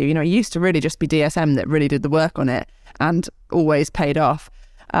used to. It used to really just be DSM that really did the work on it and always paid off.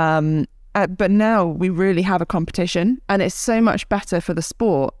 But now we really have a competition, and it's so much better for the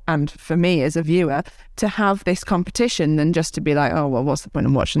sport and for me as a viewer to have this competition than just to be like, oh, well, what's the point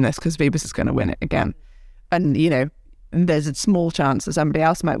in watching this because Wiebes is going to win it again. And, there's a small chance that somebody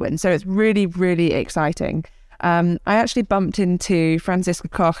else might win. So it's really, really exciting. I actually bumped into Franziska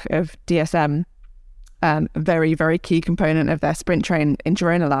Koch of DSM, a very, very key component of their sprint train in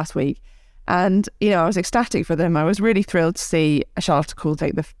Girona last week. And, I was ecstatic for them. I was really thrilled to see Charlotte Kool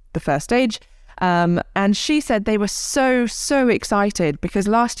take the first stage. And she said they were so, so excited because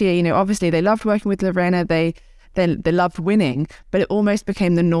last year, obviously they loved working with Lorena. They loved winning, but it almost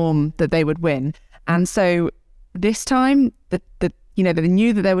became the norm that they would win. And so this time, they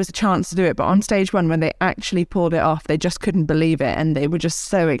knew that there was a chance to do it, but on stage one, when they actually pulled it off, they just couldn't believe it, and they were just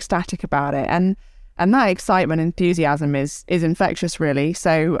so ecstatic about it. And that excitement, enthusiasm is infectious, really.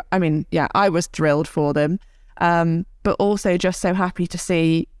 So, I was thrilled for them, but also just so happy to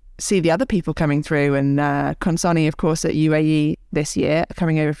see the other people coming through, and Consoni, of course, at UAE this year,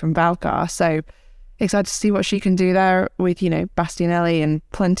 coming over from Valcar. So excited to see what she can do there with, Bastianelli and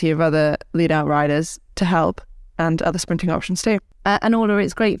plenty of other lead-out riders to help, and other sprinting options too. And Orla,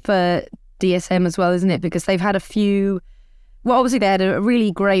 it's great for DSM as well, isn't it? Because they've had a few... Well, obviously they had a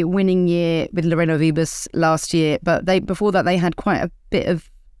really great winning year with Lorena Wiebes last year, but before that they had quite a bit of...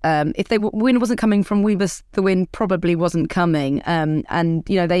 if the win wasn't coming from Wiebes, the win probably wasn't coming. And,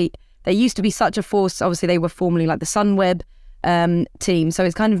 they they used to be such a force. Obviously, they were formerly like the Sunweb team. So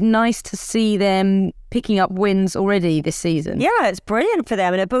it's kind of nice to see them picking up wins already this season. Yeah, it's brilliant for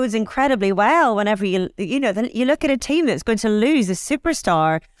them, and it bodes incredibly well whenever you look at a team that's going to lose a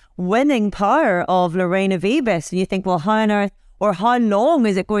superstar winning power of Lorena Vibas, and you think, well, how on earth or how long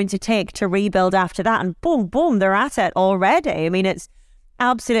is it going to take to rebuild after that? And boom, boom, they're at it already. I mean, it's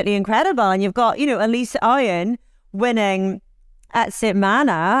absolutely incredible. And you've got, Elise Owen winning at St.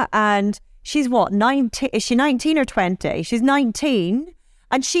 Mana, and she's 19? Is she 19 or 20? She's 19,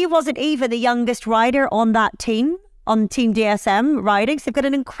 and she wasn't even the youngest rider on that team, on Team DSM riding. So they've got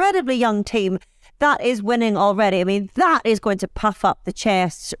an incredibly young team that is winning already. I mean, that is going to puff up the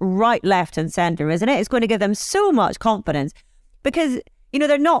chests right, left and centre, isn't it? It's going to give them so much confidence because,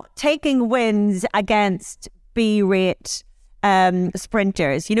 they're not taking wins against B-rate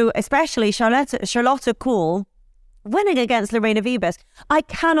sprinters, especially Charlotte Kool winning against Lorena Vibas. I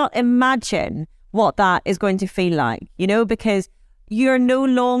cannot imagine what that is going to feel like, because you're no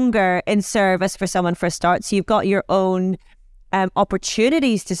longer in service for someone for a start. So you've got your own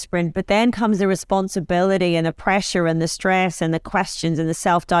opportunities to sprint, but then comes the responsibility and the pressure and the stress and the questions and the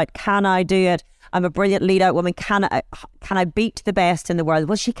self-doubt. Can I do it? I'm a brilliant lead-out woman. Can I beat the best in the world?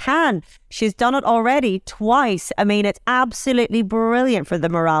 Well, she can. She's done it already twice. I mean, it's absolutely brilliant for the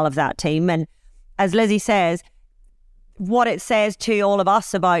morale of that team. And as Lizzie says, what it says to all of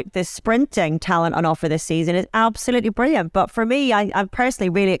us about the sprinting talent on offer this season is absolutely brilliant. But for me, I'm personally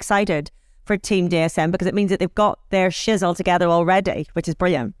really excited for Team DSM because it means that they've got their shizzle together already, which is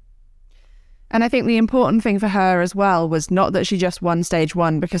brilliant. And I think the important thing for her as well was not that she just won stage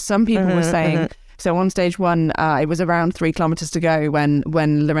one, because some people were saying, so on stage one, it was around 3 kilometres to go when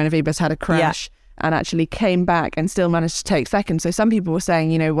Lorena Vibas had a crash and actually came back and still managed to take second. So some people were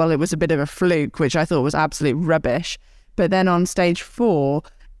saying, well, it was a bit of a fluke, which I thought was absolute rubbish. But then on stage 4,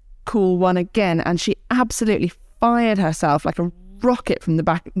 Kool won again, and she absolutely fired herself like a rocket from the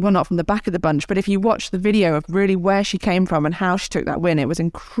back, well, not from the back of the bunch, but if you watch the video of really where she came from and how she took that win, it was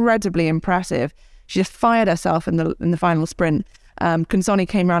incredibly impressive. She just fired herself in the final sprint. Consoni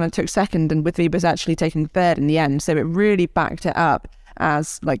came around and took second, and with Vibas actually taking third in the end, so it really backed it up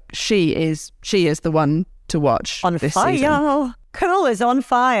as like she is the one to watch on this fire season. Kool is on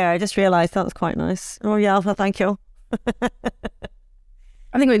fire. I just realised that was quite nice. Oh yeah, well, thank you.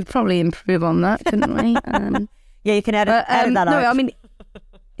 I think we'd probably improve on that, couldn't we? Yeah, you can edit that out. No, I mean,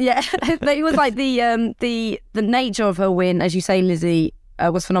 yeah, it was like the nature of her win, as you say, Lizzie,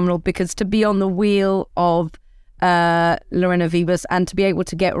 was phenomenal, because to be on the wheel of Lorena Vibas and to be able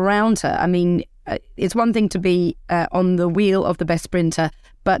to get around her, I mean, it's one thing to be on the wheel of the best sprinter,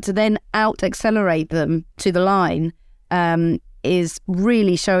 but to then out-accelerate them to the line is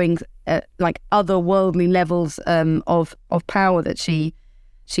really showing like otherworldly levels of power that she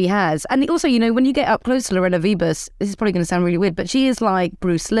has. And also, when you get up close to Lorena Vibas, this is probably going to sound really weird, but she is like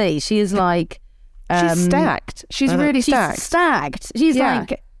Bruce Lee. She is like... she's stacked. She's really stacked. She's stacked. She's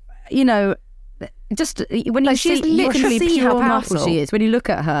like, just when you she's see, you can literally see how pure powerful muscle. she is when you look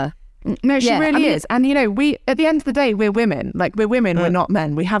at her. No, she really is. And, we, at the end of the day, we're women. Like, we're women, we're not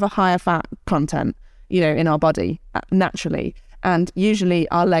men. We have a higher fat content, in our body, naturally. And usually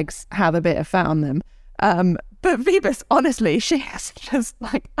our legs have a bit of fat on them. But Vibas, honestly, she has just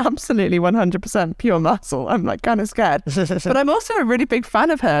like absolutely 100% pure muscle. I'm like kind of scared. But I'm also a really big fan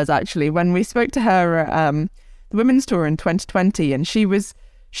of hers, actually. When we spoke to her at the Women's Tour in 2020, and she was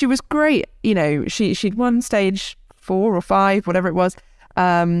great. She'd won stage 4 or 5, whatever it was.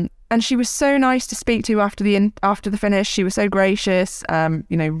 And she was so nice to speak to after the finish. She was so gracious,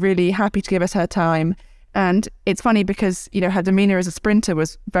 really happy to give us her time. And it's funny because, her demeanour as a sprinter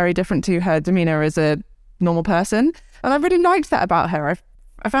was very different to her demeanour as a normal person. And I really liked that about her.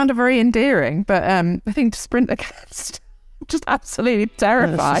 I found her very endearing, but I think to sprint against, just absolutely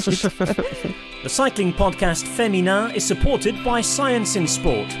terrified. The cycling podcast Femina is supported by Science in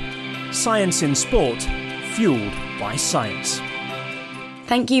Sport. Science in Sport, fueled by science.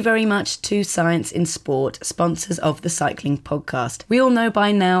 Thank you very much to Science in Sport, sponsors of the Cycling Podcast. We all know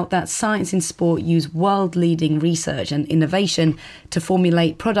by now that Science in Sport use world-leading research and innovation to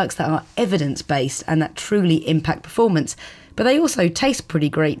formulate products that are evidence-based and that truly impact performance. But they also taste pretty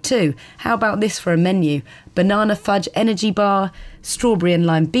great too. How about this for a menu? Banana fudge energy bar, strawberry and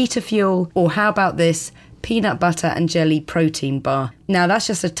lime beta fuel, or how about this? Peanut butter and jelly protein bar. Now that's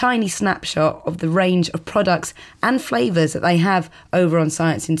just a tiny snapshot of the range of products and flavours that they have over on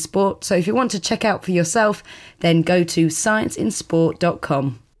Science in Sport. So if you want to check out for yourself, then go to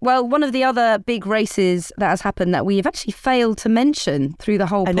scienceinsport.com. Well, one of the other big races that has happened that we've actually failed to mention through the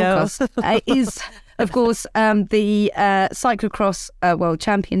whole podcast is of course, the Cyclocross World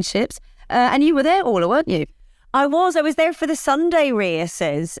Championships. And you were there, Orla, weren't you? I was there for the Sunday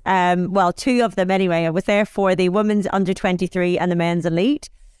races. Well, two of them anyway. I was there for the women's under 23 and the men's elite.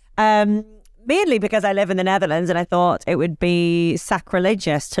 Mainly because I live in the Netherlands and I thought it would be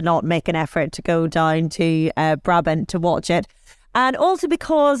sacrilegious to not make an effort to go down to Brabant to watch it. And also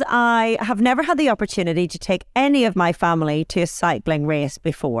because I have never had the opportunity to take any of my family to a cycling race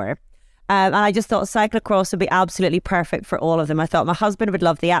before. And I just thought cyclocross would be absolutely perfect for all of them. I thought my husband would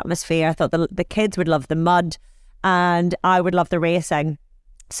love the atmosphere. I thought the kids would love the mud and I would love the racing.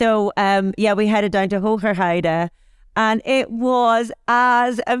 So, we headed down to Hogerheide and it was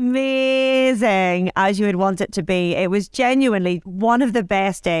as amazing as you would want it to be. It was genuinely one of the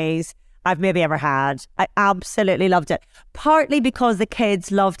best days I've maybe ever had. I absolutely loved it. Partly because the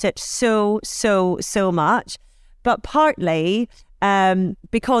kids loved it so much, but partly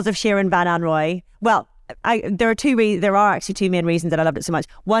because of Sharon Van Anrooy. Well, there are actually two main reasons that I loved it so much.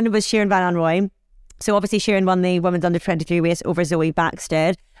 One was Sharon Van Anrooy. So obviously Sharon won the women's under 23 race over Zoe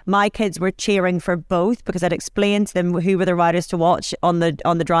Backstead. My kids were cheering for both because I'd explained to them who were the riders to watch on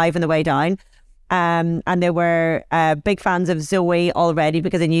the drive and the way down. And they were big fans of Zoe already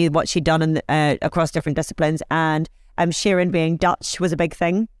because they knew what she'd done across different disciplines. And Sharon being Dutch was a big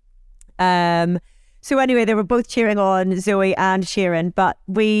thing. So anyway, they were both cheering on Zoe and Sharon. But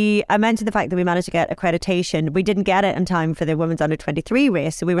I mentioned the fact that we managed to get accreditation. We didn't get it in time for the women's under 23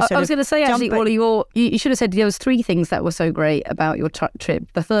 race. So we were I was going to say, actually, Ollie, you should have said there was three things that were so great about your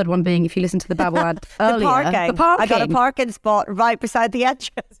trip. The third one being, if you listen to the Babble ad earlier, the parking. I got a parking spot right beside the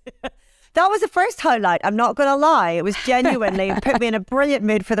entrance. That was the first highlight. I'm not going to lie. It was genuinely, it put me in a brilliant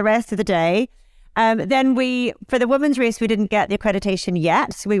mood for the rest of the day. Then for the women's race, we didn't get the accreditation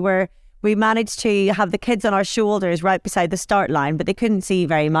yet. So we managed to have the kids on our shoulders right beside the start line, but they couldn't see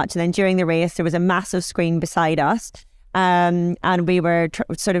very much. And then during the race, there was a massive screen beside us. And we were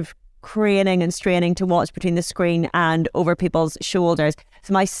sort of craning and straining to watch between the screen and over people's shoulders.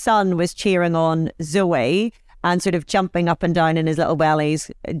 So my son was cheering on Zoe and sort of jumping up and down in his little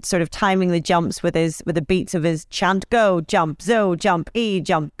wellies, sort of timing the jumps with the beats of his chant, go, jump, Zoe, jump, E,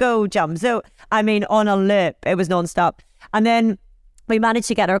 jump, go, jump, Zoe. I mean, on a loop. It was nonstop. And then we managed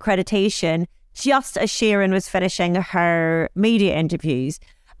to get our accreditation just as Sharon was finishing her media interviews.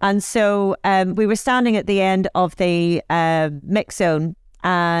 And so we were standing at the end of the mix zone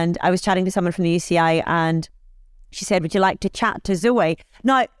and I was chatting to someone from the UCI and she said, would you like to chat to Zoe?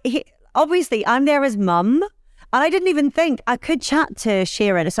 Now, obviously, I'm there as mum. And I didn't even think I could chat to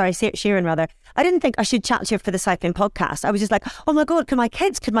Sharon rather. I didn't think I should chat to her for the cycling podcast. I was just like, oh my God, could my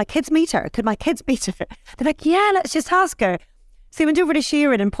kids meet her? Could my kids meet her? They're like, yeah, let's just ask her. So I went over to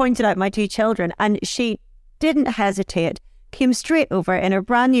Sharon and pointed out my two children and she didn't hesitate, came straight over in her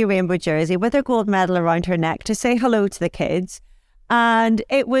brand new rainbow jersey with her gold medal around her neck to say hello to the kids. And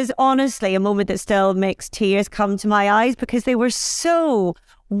it was honestly a moment that still makes tears come to my eyes because they were so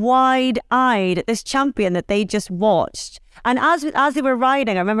wide-eyed at this champion that they just watched. And as they were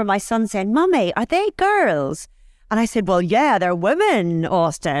riding, I remember my son saying, Mummy, are they girls? And I said, well, yeah, they're women,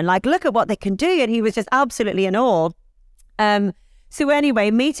 Austin. Like, look at what they can do. And he was just absolutely in awe. So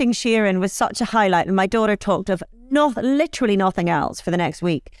anyway, meeting Sharon was such a highlight. And my daughter talked of literally nothing else for the next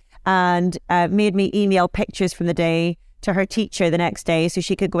week and made me email pictures from the day to her teacher the next day so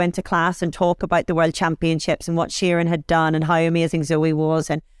she could go into class and talk about the World Championships and what Sharon had done and how amazing Zoe was.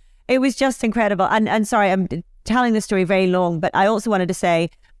 And it was just incredible. And sorry, I'm telling the story very long, but I also wanted to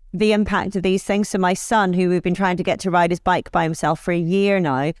say the impact of these things. So my son, who we've been trying to get to ride his bike by himself for a year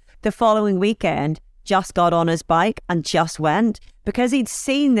now, the following weekend just got on his bike and just went because he'd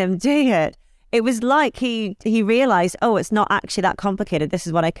seen them do it. It was like he realised, oh, it's not actually that complicated. This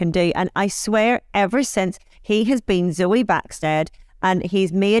is what I can do. And I swear, ever since, he has been Zoe Backstead and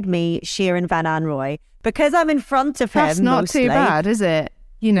he's made me Sharon Van Anrooy because I'm in front of him. That's not mostly. too bad, is it?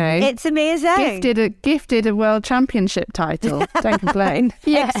 You know, it's amazing. Gifted a world championship title. Don't complain.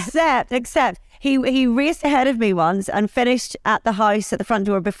 Yeah. Except he raced ahead of me once and finished at the house at the front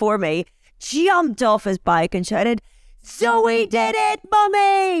door before me, jumped off his bike and shouted, Zoe did it,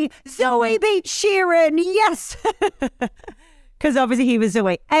 Mummy! Zoe beat Sharon, yes! Because obviously he was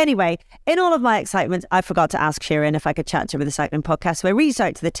Zoe. Anyway, in all of my excitement, I forgot to ask Sharon if I could chat to her with the cycling podcast. So I reached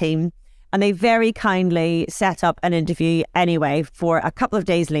out to the team and they very kindly set up an interview anyway for a couple of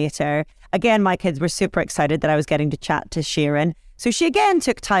days later. Again, my kids were super excited that I was getting to chat to Sharon. So she again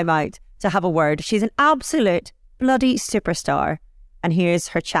took time out to have a word. She's an absolute bloody superstar. And here's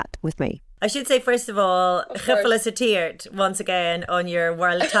her chat with me. I should say, first of all, gefeliciteerd once again on your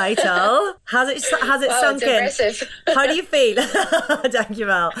world title. Has it sunk in? Impressive. How do you feel?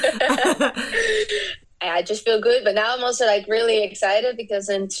 Dankjewel. I just feel good, but now I'm also like really excited because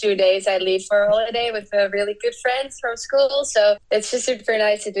in 2 days I leave for a holiday with really good friends from school. So it's just super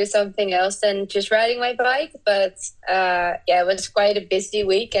nice to do something else than just riding my bike. But it was quite a busy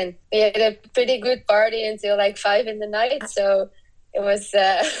week and we had a pretty good party until like 5 a.m. So it was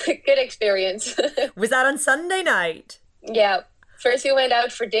a good experience. Was that on Sunday night? Yeah. First we went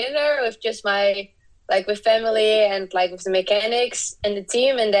out for dinner with just with family and like with the mechanics and the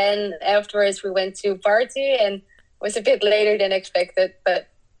team. And then afterwards we went to party and it was a bit later than expected, but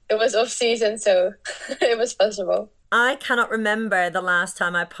it was off season, so it was possible. I cannot remember the last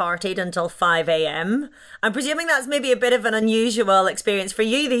time I partied until 5 a.m. I'm presuming that's maybe a bit of an unusual experience for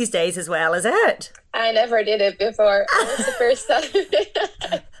you these days as well, is it? I never did it before. It was the first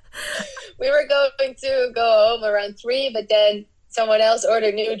time. We were going to go home around 3, but then someone else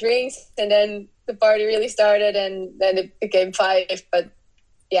ordered new drinks and then the party really started and then it became 5. But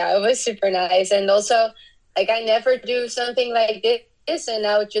yeah, it was super nice. And also, like, I never do something like this. And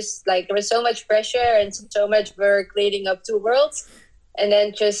now just like there was so much pressure and so much work leading up to Worlds. And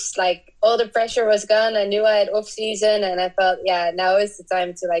then just like all the pressure was gone. I knew I had off season and I felt, now is the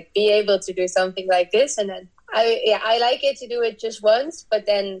time to like be able to do something like this. And then I like it to do it just once, but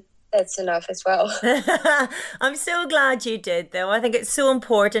then that's enough as well. I'm so glad you did, though. I think it's so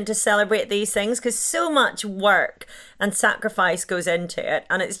important to celebrate these things because so much work and sacrifice goes into it.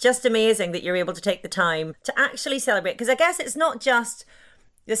 And it's just amazing that you're able to take the time to actually celebrate. Because I guess it's not just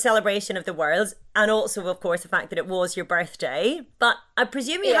the celebration of the Worlds and also, of course, the fact that it was your birthday. But I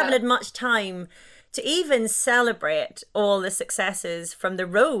presume you haven't had much time to even celebrate all the successes from the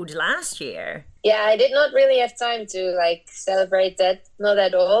road last year. Yeah, I did not really have time to like celebrate that, not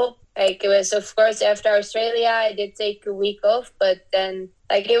at all. Like it was, of course, after Australia, I did take a week off, but then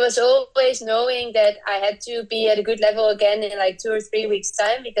like it was always knowing that I had to be at a good level again in like 2 or 3 weeks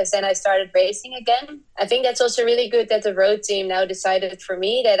time, because then I started racing again. I think that's also really good that the road team now decided for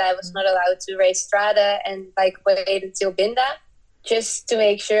me that I was not allowed to race Strada and like wait until Binda, just to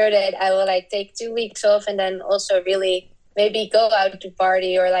make sure that I will like take 2 weeks off and then also really maybe go out to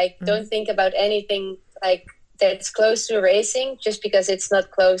party or like don't think about anything like that's close to racing just because it's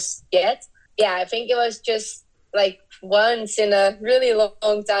not close yet. Yeah, I think it was just like once in a really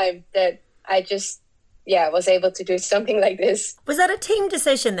long time that I just was able to do something like this. Was that a team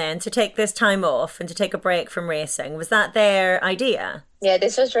decision then to take this time off and to take a break from racing? Was that their idea? Yeah,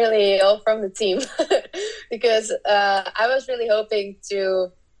 this was really all from the team because I was really hoping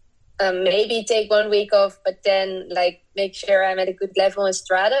to maybe take 1 week off, but then like make sure I'm at a good level in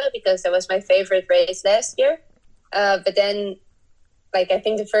Strada because that was my favorite race last year. But then like I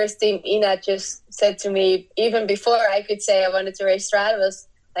think the first team, Ina, just said to me, even before I could say I wanted to race Strada, was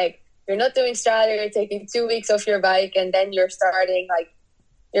like, you're not doing Strada, you're taking 2 weeks off your bike and then you're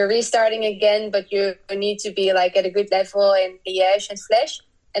restarting again, but you need to be like at a good level in Liège and Flèche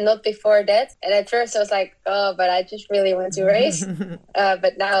and not before that. And at first I was like, oh, but I just really want to race.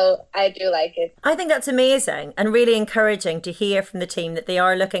 But now I do like it. I think that's amazing and really encouraging to hear from the team that they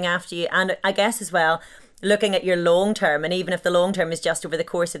are looking after you. And I guess as well, looking at your long term, and even if the long term is just over the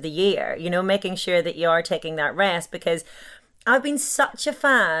course of the year, you know, making sure that you are taking that rest, because I've been such a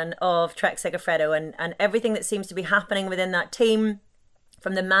fan of Trek Segafredo and everything that seems to be happening within that team,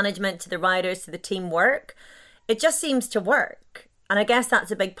 from the management to the riders to the teamwork. It just seems to work. And I guess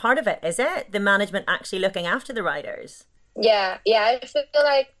that's a big part of it, is it? The management actually looking after the riders. Yeah, I feel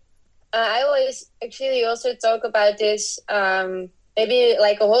like I always actually also talk about this, maybe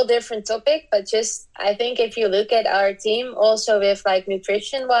like a whole different topic, but just I think if you look at our team also with like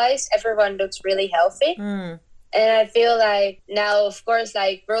nutrition wise, everyone looks really healthy. And I feel like now, of course,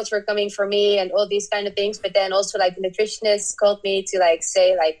 like Worlds were coming for me and all these kind of things, but then also like the nutritionist called me to like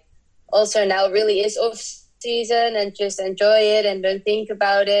say like also now really is off season and just enjoy it and don't think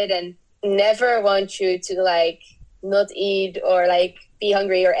about it and never want you to like not eat or like be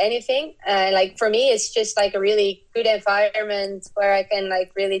hungry or anything. And like for me, it's just like a really good environment where I can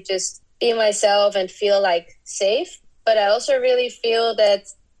like really just be myself and feel like safe. But I also really feel that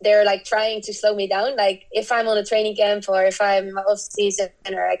they're like trying to slow me down. Like if I'm on a training camp or if I'm off season,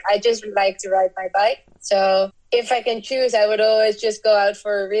 or like I just like to ride my bike. So if I can choose, I would always just go out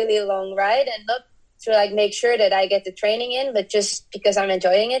for a really long ride and not to like make sure that I get the training in, but just because I'm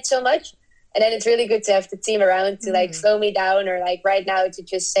enjoying it so much. And then it's really good to have the team around to like slow me down, or like right now to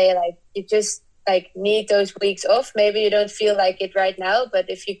just say like, you just like need those weeks off. Maybe you don't feel like it right now, but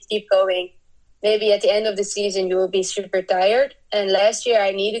if you keep going, maybe at the end of the season, you will be super tired. And last year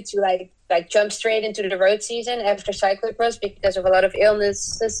I needed to like like jump straight into the road season after cyclocross because of a lot of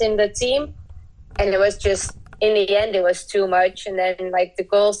illnesses in the team. And it was just, in the end, it was too much. And then like the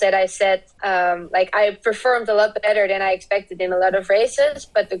goals that I set, like I performed a lot better than I expected in a lot of races.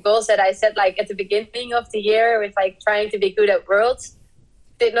 But the goals that I set like at the beginning of the year with like trying to be good at Worlds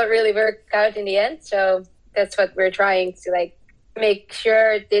did not really work out in the end. So that's what we're trying to like make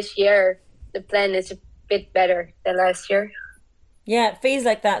sure this year the plan is a bit better than last year. Yeah, it feels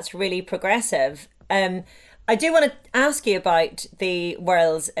like that's really progressive. I do want to ask you about the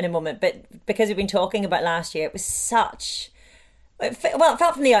Worlds in a moment, but because we've been talking about last year, it was it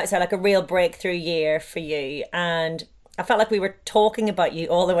felt from the outside like a real breakthrough year for you. And I felt like we were talking about you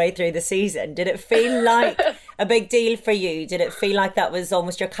all the way through the season. Did it feel like a big deal for you? Did it feel like that was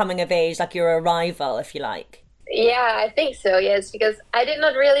almost your coming of age, like your arrival, if you like? Yeah, I think so, yes, because I did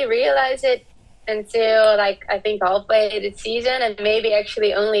not really realize it until like I think halfway the season, and maybe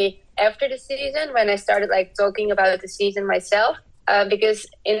actually only after the season when I started like talking about the season myself. Because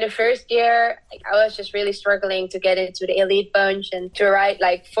in the first year, like, I was just really struggling to get into the elite bunch and to ride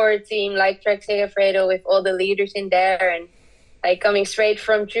like for a team like Trek Segafredo with all the leaders in there, and like coming straight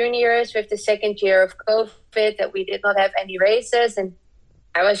from juniors with the second year of COVID that we did not have any races, and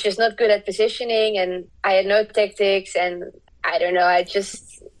I was just not good at positioning and I had no tactics, and I don't know,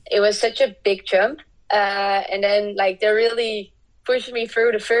 it was such a big jump. And then like they really pushed me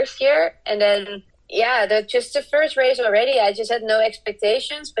through the first year. And then, just the first race already, I just had no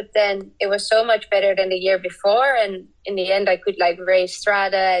expectations, but then it was so much better than the year before. And in the end, I could like race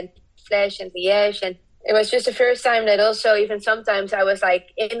Strada and Flash and Liège. And it was just the first time that also even sometimes I was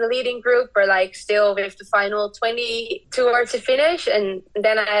like in the leading group or like still with the final 20 towards the finish. And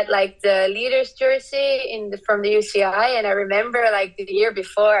then I had like the leader's jersey from the UCI. And I remember like the year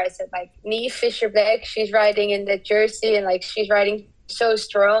before I said like Niamh Fisher-Black, she's riding in that jersey and like she's riding so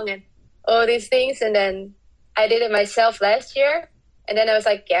strong and all these things. And then I did it myself last year. And then I was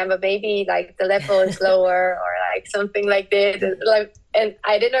like, yeah, but maybe like the level is lower or like something like this. And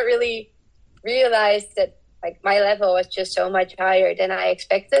I did not really realized that like my level was just so much higher than I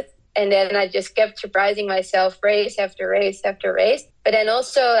expected. And then I just kept surprising myself race after race after race. But then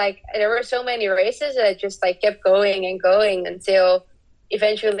also like there were so many races that I just like kept going and going until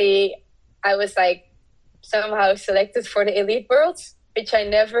eventually I was like somehow selected for the Elite Worlds, which I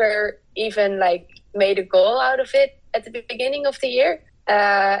never even like made a goal out of it at the beginning of the year.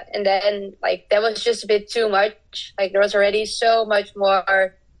 And then like that was just a bit too much. Like there was already so much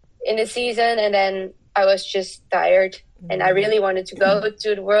more in the season, and then I was just tired. And I really wanted to go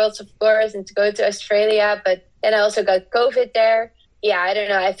to the Worlds, of course, and to go to Australia, but then I also got COVID there. Yeah, I don't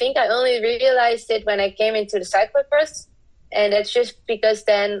know. I think I only realized it when I came into the cyclocross, and that's just because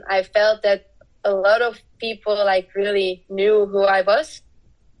then I felt that a lot of people like really knew who I was,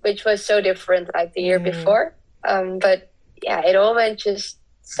 which was so different like the year before. But yeah, it all went just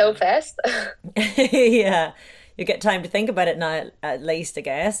so fast. Yeah. You get time to think about it now, at least, I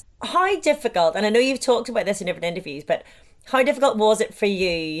guess. How difficult, and I know you've talked about this in different interviews, but how difficult was it for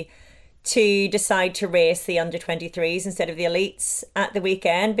you to decide to race the under-23s instead of the elites at the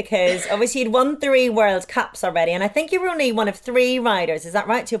weekend? Because obviously you'd won 3 World Cups already, and I think you were only one of 3 riders, is that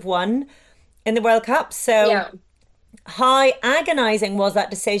right, to have won in the World Cup? So yeah. How agonising was that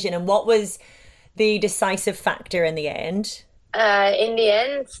decision, and what was the decisive factor in the end? In the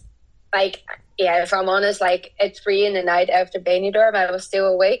end, like... yeah, if I'm honest, like at 3 in the night after Benidorm, I was still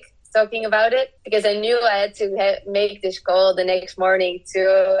awake talking about it because I knew I had to make this call the next morning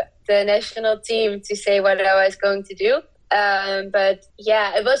to the national team to say what I was going to do. But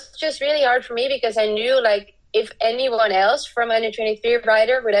yeah, it was just really hard for me because I knew like if anyone else from under 23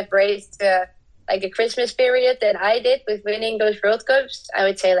 rider would have raced like the Christmas period that I did with winning those World Cups, I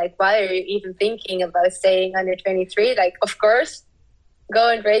would say like, why are you even thinking about staying under 23? Like, of course, go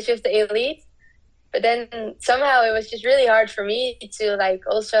and race with the elite. But then somehow it was just really hard for me to like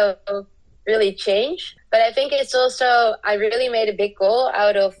also really change. But I think it's also, I really made a big goal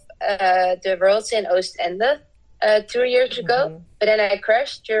out of the Worlds in Oostende 2 years ago. But then I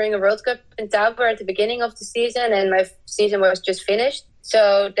crashed during a World Cup in Tauber at the beginning of the season and my season was just finished.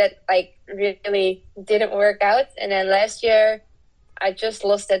 So that like really didn't work out. And then last year I just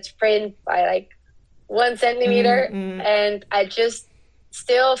lost that sprint by like 1 centimeter. And I just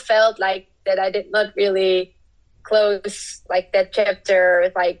still felt like that I did not really close like that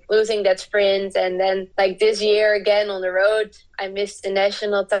chapter, like losing that sprint. And then like this year again on the road, I missed the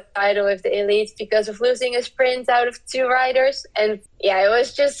national title with the elite because of losing a sprint out of 2 riders. And yeah, it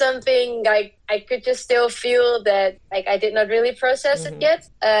was just something like I could just still feel that like I did not really process it yet.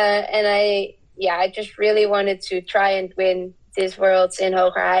 And I just really wanted to try and win these worlds in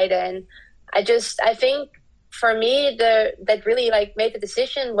Hogerheide. And I think for me, that really like made the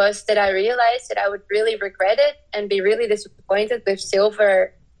decision was that I realized that I would really regret it and be really disappointed with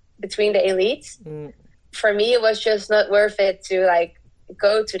silver between the elites. For me, it was just not worth it to like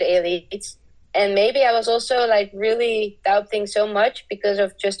go to the elites. And maybe I was also like really doubting so much because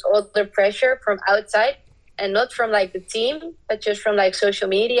of just all the pressure from outside, and not from like the team, but just from like social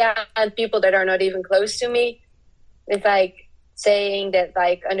media and people that are not even close to me, with like saying that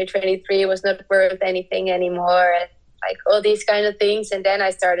like under 23 was not worth anything anymore, and like all these kind of things. And then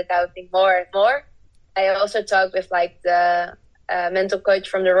I started doubting more and more. I also talked with like the mental coach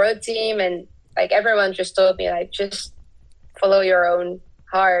from the road team, and like everyone just told me like, just follow your own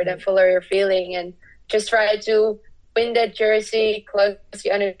heart and follow your feeling, and just try to win that jersey, close the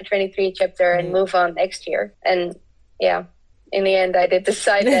under 23 chapter, and move on next year. And yeah, in the end, I did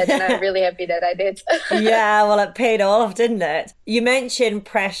decide that, and I'm really happy that I did. Yeah, well, it paid off, didn't it? You mentioned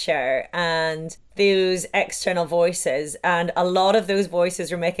pressure and those external voices, and a lot of those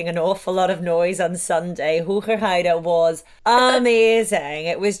voices were making an awful lot of noise on Sunday. Hogerheide was amazing.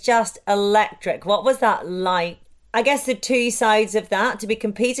 It was just electric. What was that like? I guess the two sides of that, to be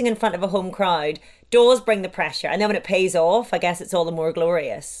competing in front of a home crowd does bring the pressure, and then when it pays off, I guess it's all the more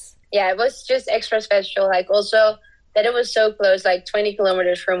glorious. Yeah, it was just extra special. Like also that it was so close, like 20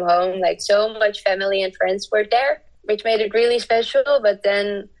 kilometers from home, like so much family and friends were there, which made it really special. But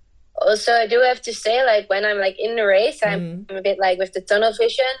then also I do have to say, like when I'm like in the race, I'm a bit like with the tunnel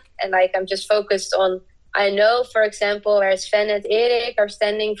vision, and like I'm just focused on, I know, for example, where Sven and Erik are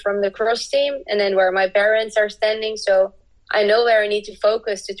standing from the cross team, and then where my parents are standing. So I know where I need to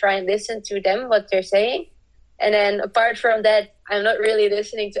focus to try and listen to them, what they're saying. And then apart from that, I'm not really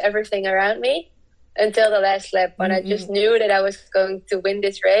listening to everything around me until the last lap, when I just knew that I was going to win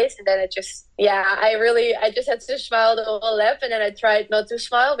this race. And then I just had to smile the whole lap. And then I tried not to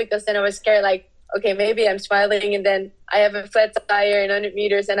smile, because then I was scared, like, okay, maybe I'm smiling and then I have a flat tire in 100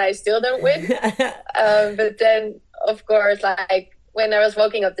 meters and I still don't win. But then, of course, like when I was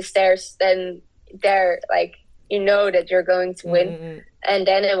walking up the stairs, then there, like, you know that you're going to win. And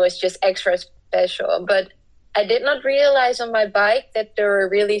then it was just extra special. But I did not realize on my bike that there were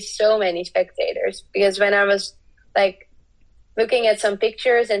really so many spectators, because when I was like looking at some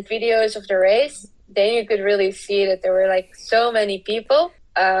pictures and videos of the race, then you could really see that there were like so many people.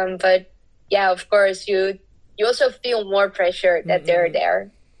 But yeah, of course, you also feel more pressure that they're there,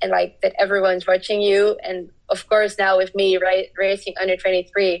 and like that everyone's watching you. And of course, now with me racing under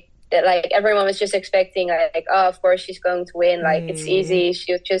 23, that like everyone was just expecting like, oh, of course she's going to win. Like it's easy.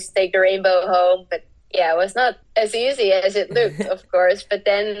 She'll just take the rainbow home. But yeah, it was not as easy as it looked, of course. But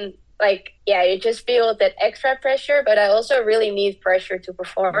then like, yeah, you just feel that extra pressure. But I also really need pressure to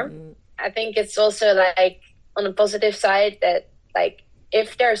perform. I think it's also like on the positive side that like,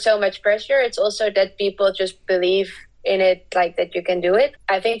 if there's so much pressure, it's also that people just believe in it, like that you can do it.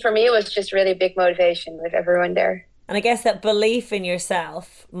 I think for me, it was just really big motivation with everyone there. And I guess that belief in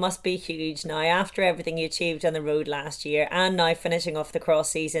yourself must be huge now, after everything you achieved on the road last year, and now finishing off the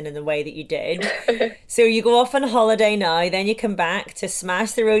cross season in the way that you did. So you go off on holiday now, then you come back to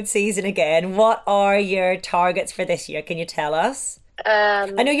smash the road season again. What are your targets for this year? Can you tell us? I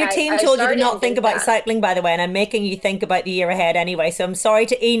know your team told you to not think about cycling, by the way, and I'm making you think about the year ahead anyway. So I'm sorry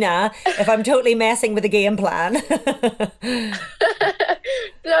to Ina if I'm totally messing with the game plan.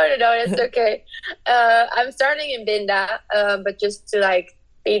 No, it's okay. I'm starting in Binda, but just to like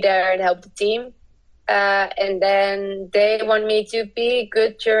be there and help the team. And then they want me to be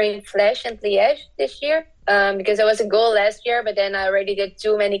good during Flash and Liège this year, because it was a goal last year, but then I already did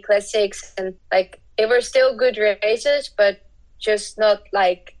too many classics, and like they were still good races, but just not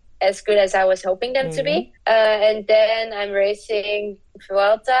like as good as I was hoping them to be. And then I'm racing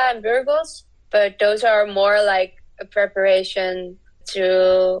Vuelta and Burgos, but those are more like a preparation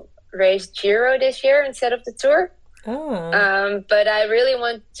to race Giro this year instead of the Tour. But I really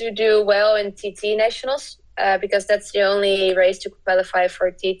want to do well in TT Nationals, because that's the only race to qualify for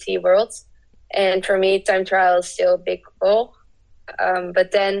TT Worlds. And for me, time trial is still a big goal.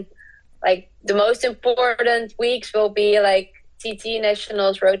 But then like the most important weeks will be like TT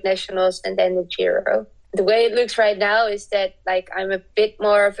Nationals, Road Nationals, and then the Giro. The way it looks right now is that like I'm a bit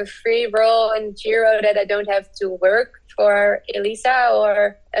more of a free roll in Giro, that I don't have to work for Elisa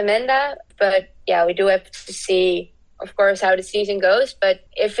or Amanda. But yeah, we do have to see, of course, how the season goes. But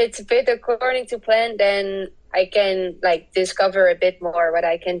if it's a bit according to plan, then I can like discover a bit more what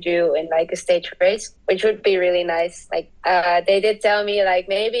I can do in like a stage race, which would be really nice. Like they did tell me like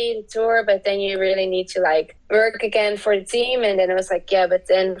maybe the tour, but then you really need to like work again for the team. And then I was like, yeah, but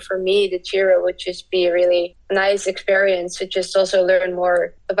then for me, the Giro would just be a really nice experience to just also learn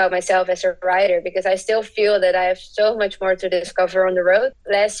more about myself as a rider, because I still feel that I have so much more to discover on the road.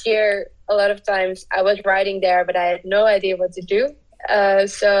 Last year, a lot of times I was riding there, but I had no idea what to do.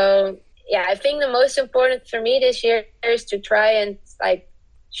 So yeah, I think the most important for me this year is to try and like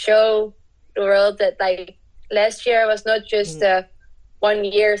show the world that like last year was not just a 1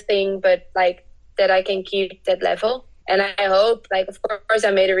 year thing, but like that I can keep that level. And I hope, like, of course,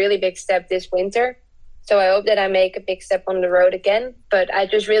 I made a really big step this winter. So I hope that I make a big step on the road again. But I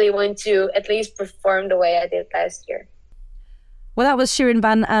just really want to at least perform the way I did last year. Well, that was Shirin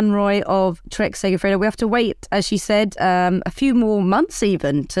van Anrooy of Trek Segafredo. We have to wait, as she said, a few more months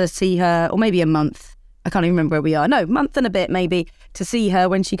even to see her, or maybe a month. I can't even remember where we are. No, month and a bit maybe, to see her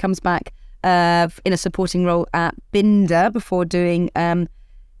when she comes back in a supporting role at Binder before doing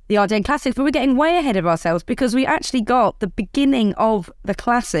the Ardennes Classics. But we're getting way ahead of ourselves because we actually got the beginning of the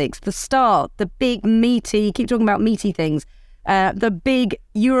Classics, the start, the big meaty, keep talking about meaty things, the big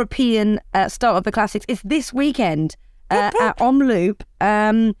European start of the Classics is this weekend. At Omloop,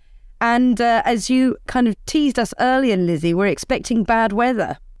 and as you kind of teased us earlier, Lizzie, we're expecting bad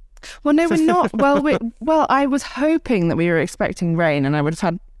weather. Well, no, we're not. Well, I was hoping that we were expecting rain, and I would have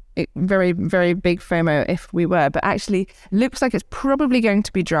had very, very big FOMO if we were. But actually, it looks like it's probably going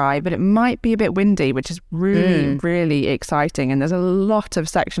to be dry, but it might be a bit windy, which is really, really exciting. And there's a lot of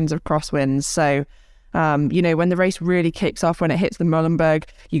sections of crosswinds, so. You know, when the race really kicks off, when it hits the Molenberg,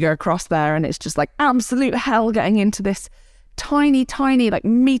 you go across there and it's just like absolute hell getting into this tiny, like 1.5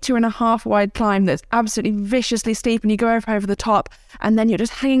 meter wide climb that's absolutely viciously steep, and you go over the top and then you're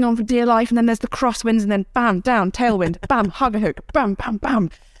just hanging on for dear life, and then there's the crosswinds and then bam, down, tailwind, bam, hug a hook, bam, bam, bam.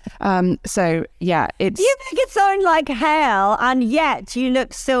 So yeah, it's... You make it sound like hell, and yet you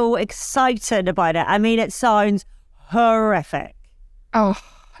look so excited about it. I mean, it sounds horrific. Oh,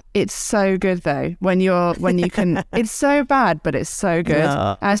 it's so good though when you can. It's so bad, but it's so good.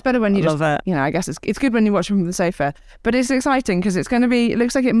 Yeah, it's better when you just, you know, I guess it's good when you watch it from the sofa. But it's exciting because it's going to be. It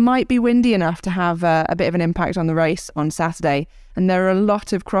looks like it might be windy enough to have a bit of an impact on the race on Saturday, and there are a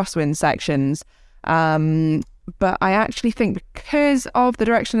lot of crosswind sections. But I actually think because of the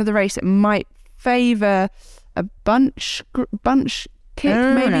direction of the race, it might favour a bunch kick,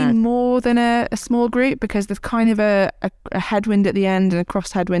 maybe more than a small group, because there's kind of a headwind at the end and a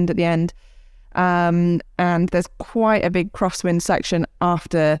cross headwind at the end, and there's quite a big crosswind section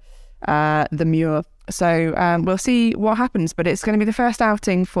after the Muur. So we'll see what happens, but it's going to be the first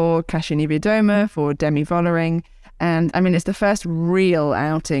outing for Kasia Niewiadoma, for Demi Vollering, and I mean it's the first real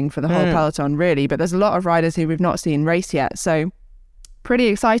outing for the whole peloton really, but there's a lot of riders who we've not seen race yet, so pretty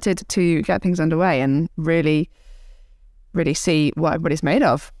excited to get things underway and really see what everybody's made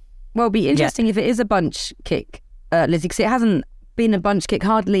of. Well, it'll be interesting if it is a bunch kick, Lizzie, because it hasn't been a bunch kick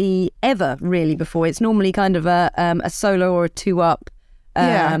hardly ever really before. It's normally kind of a solo or a two up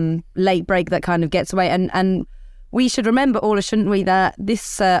late break that kind of gets away. And we should remember, Orla, shouldn't we, that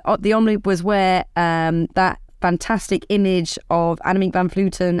this the Omloop was where that fantastic image of Annemiek van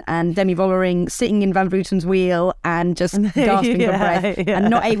Vleuten and Demi Vollering sitting in Van Vleuten's wheel and just gasping for breath and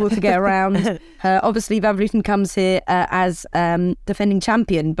not able to get around. Obviously, Van Vleuten comes here as defending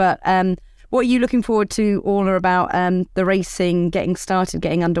champion, but what are you looking forward to, Orla, about the racing getting started,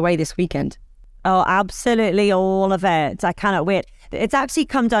 getting underway this weekend? Oh, absolutely all of it. I cannot wait. It's actually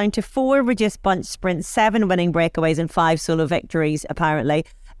come down to 4 reduced bunch sprints, 7 winning breakaways and 5 solo victories, apparently.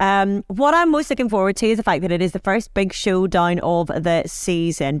 What I'm most looking forward to is the fact that it is the first big showdown of the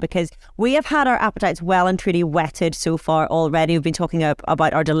season, because we have had our appetites well and truly whetted so far already. We've been talking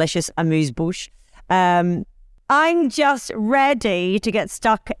about our delicious amuse-bouche. I'm just ready to get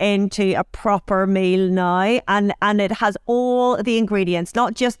stuck into a proper meal now, and it has all the ingredients,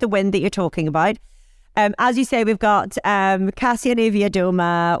 not just the wind that you're talking about. As you say, we've got Kasia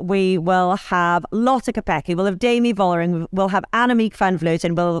Niewiadoma, we will have Lotte Kopecky, we'll have Demi Vollering, we'll have Annemiek van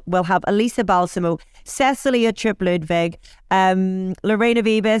Vleuten, we'll have Elisa Balsamo, Cecilia Tripp-Ludwig, Lorena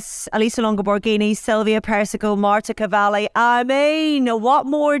Vibis, Elisa Longo-Borghini, Silvia Persico, Marta Cavalli. I mean, what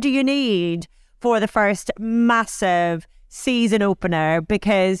more do you need for the first massive season opener?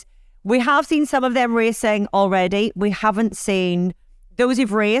 Because we have seen some of them racing already. We haven't seen... Those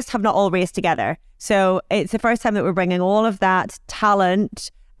who've raced have not all raced together. So it's the first time that we're bringing all of that talent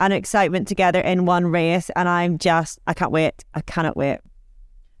and excitement together in one race. And I can't wait. I cannot wait.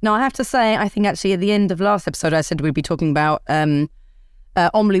 Now, I have to say, I think actually at the end of last episode, I said we'd be talking about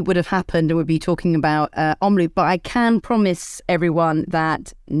Omloop would have happened and we'd be talking about Omloop. But I can promise everyone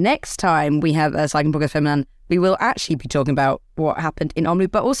that next time we have a Cycling Podcast Feminine, we will actually be talking about what happened in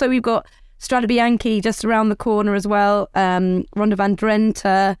Omloop. But also we've got Strade Bianchi just around the corner as well, Ronde van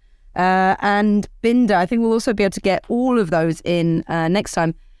Drenthe and Binder. I think we'll also be able to get all of those in next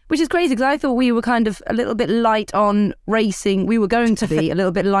time, which is crazy because I thought we were kind of a little bit light on racing. We were going to be a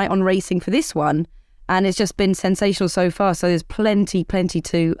little bit light on racing for this one, and it's just been sensational so far. So there's plenty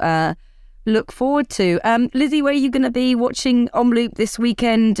to look forward to. Lizzie, where are you going to be watching Omloop this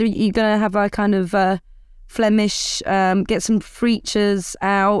weekend? Are you going to have a kind of Flemish, get some features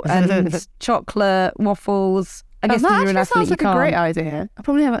out and chocolate, waffles? I guess that you're an actually athlete, sounds like a great idea. I'll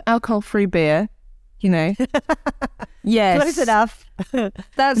probably have an alcohol-free beer, you know. Yes. Close enough.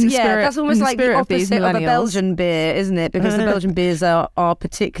 That's almost like the opposite of a millennials. Belgian beer, isn't it? Because the Belgian beers are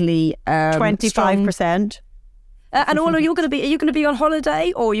particularly 25%. And Ola, are you going to be on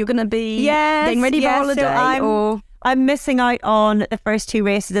holiday, or you're going to be getting ready for holiday? So I'm missing out on the first 2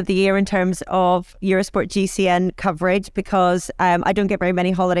 races of the year in terms of Eurosport GCN coverage because I don't get very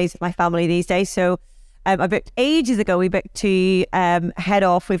many holidays with my family these days. So I booked ages ago. We booked to head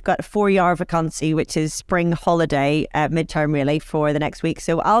off. We've got 4-year vacancy, which is spring holiday midterm really for the next week.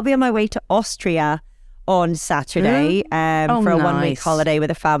 So I'll be on my way to Austria on Saturday for a 1-week holiday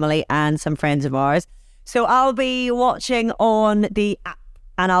with a family and some friends of ours. So I'll be watching on the app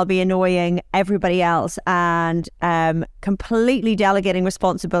and I'll be annoying everybody else and completely delegating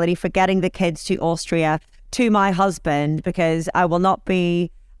responsibility for getting the kids to Austria to my husband because I will not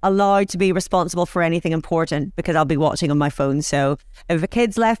be allowed to be responsible for anything important because I'll be watching on my phone. So if a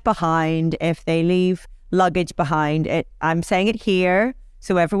kid's left behind, if they leave luggage behind, I'm saying it here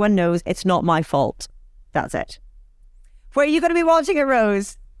so everyone knows it's not my fault. That's it. Where are you going to be watching it,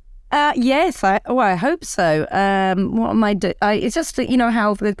 Rose? Yes, I hope so. What am I doing? It's just that, you know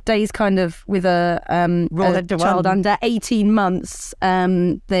how the days kind of with a child under 18 months,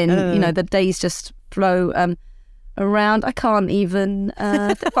 then you know the days just flow around. I can't even.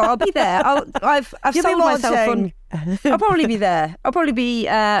 I'll be there. I've sold myself on. I'll probably be there. I'll probably be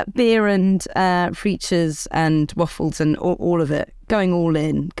beer and features and waffles and all of it. Going all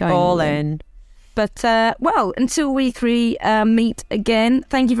in. All in. But, well, until we three meet again,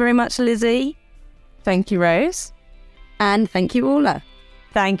 thank you very much, Lizzie. Thank you, Rose. And thank you, Ola.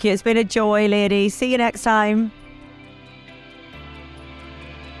 Thank you. It's been a joy, ladies. See you next time.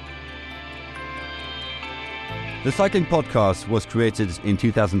 The Cycling Podcast was created in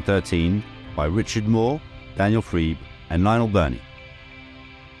 2013 by Richard Moore, Daniel Freeb, and Lionel Burney.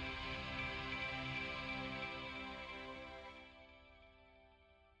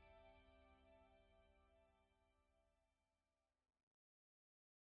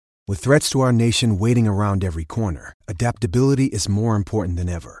 With threats to our nation waiting around every corner, adaptability is more important than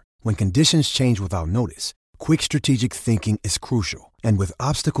ever. When conditions change without notice, quick strategic thinking is crucial. And with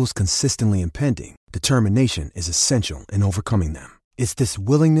obstacles consistently impending, determination is essential in overcoming them. It's this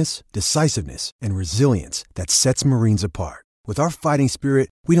willingness, decisiveness, and resilience that sets Marines apart. With our fighting spirit,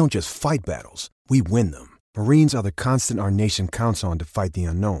 we don't just fight battles, we win them. Marines are the constant our nation counts on to fight the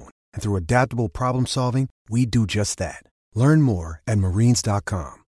unknown. And through adaptable problem solving, we do just that. Learn more at marines.com.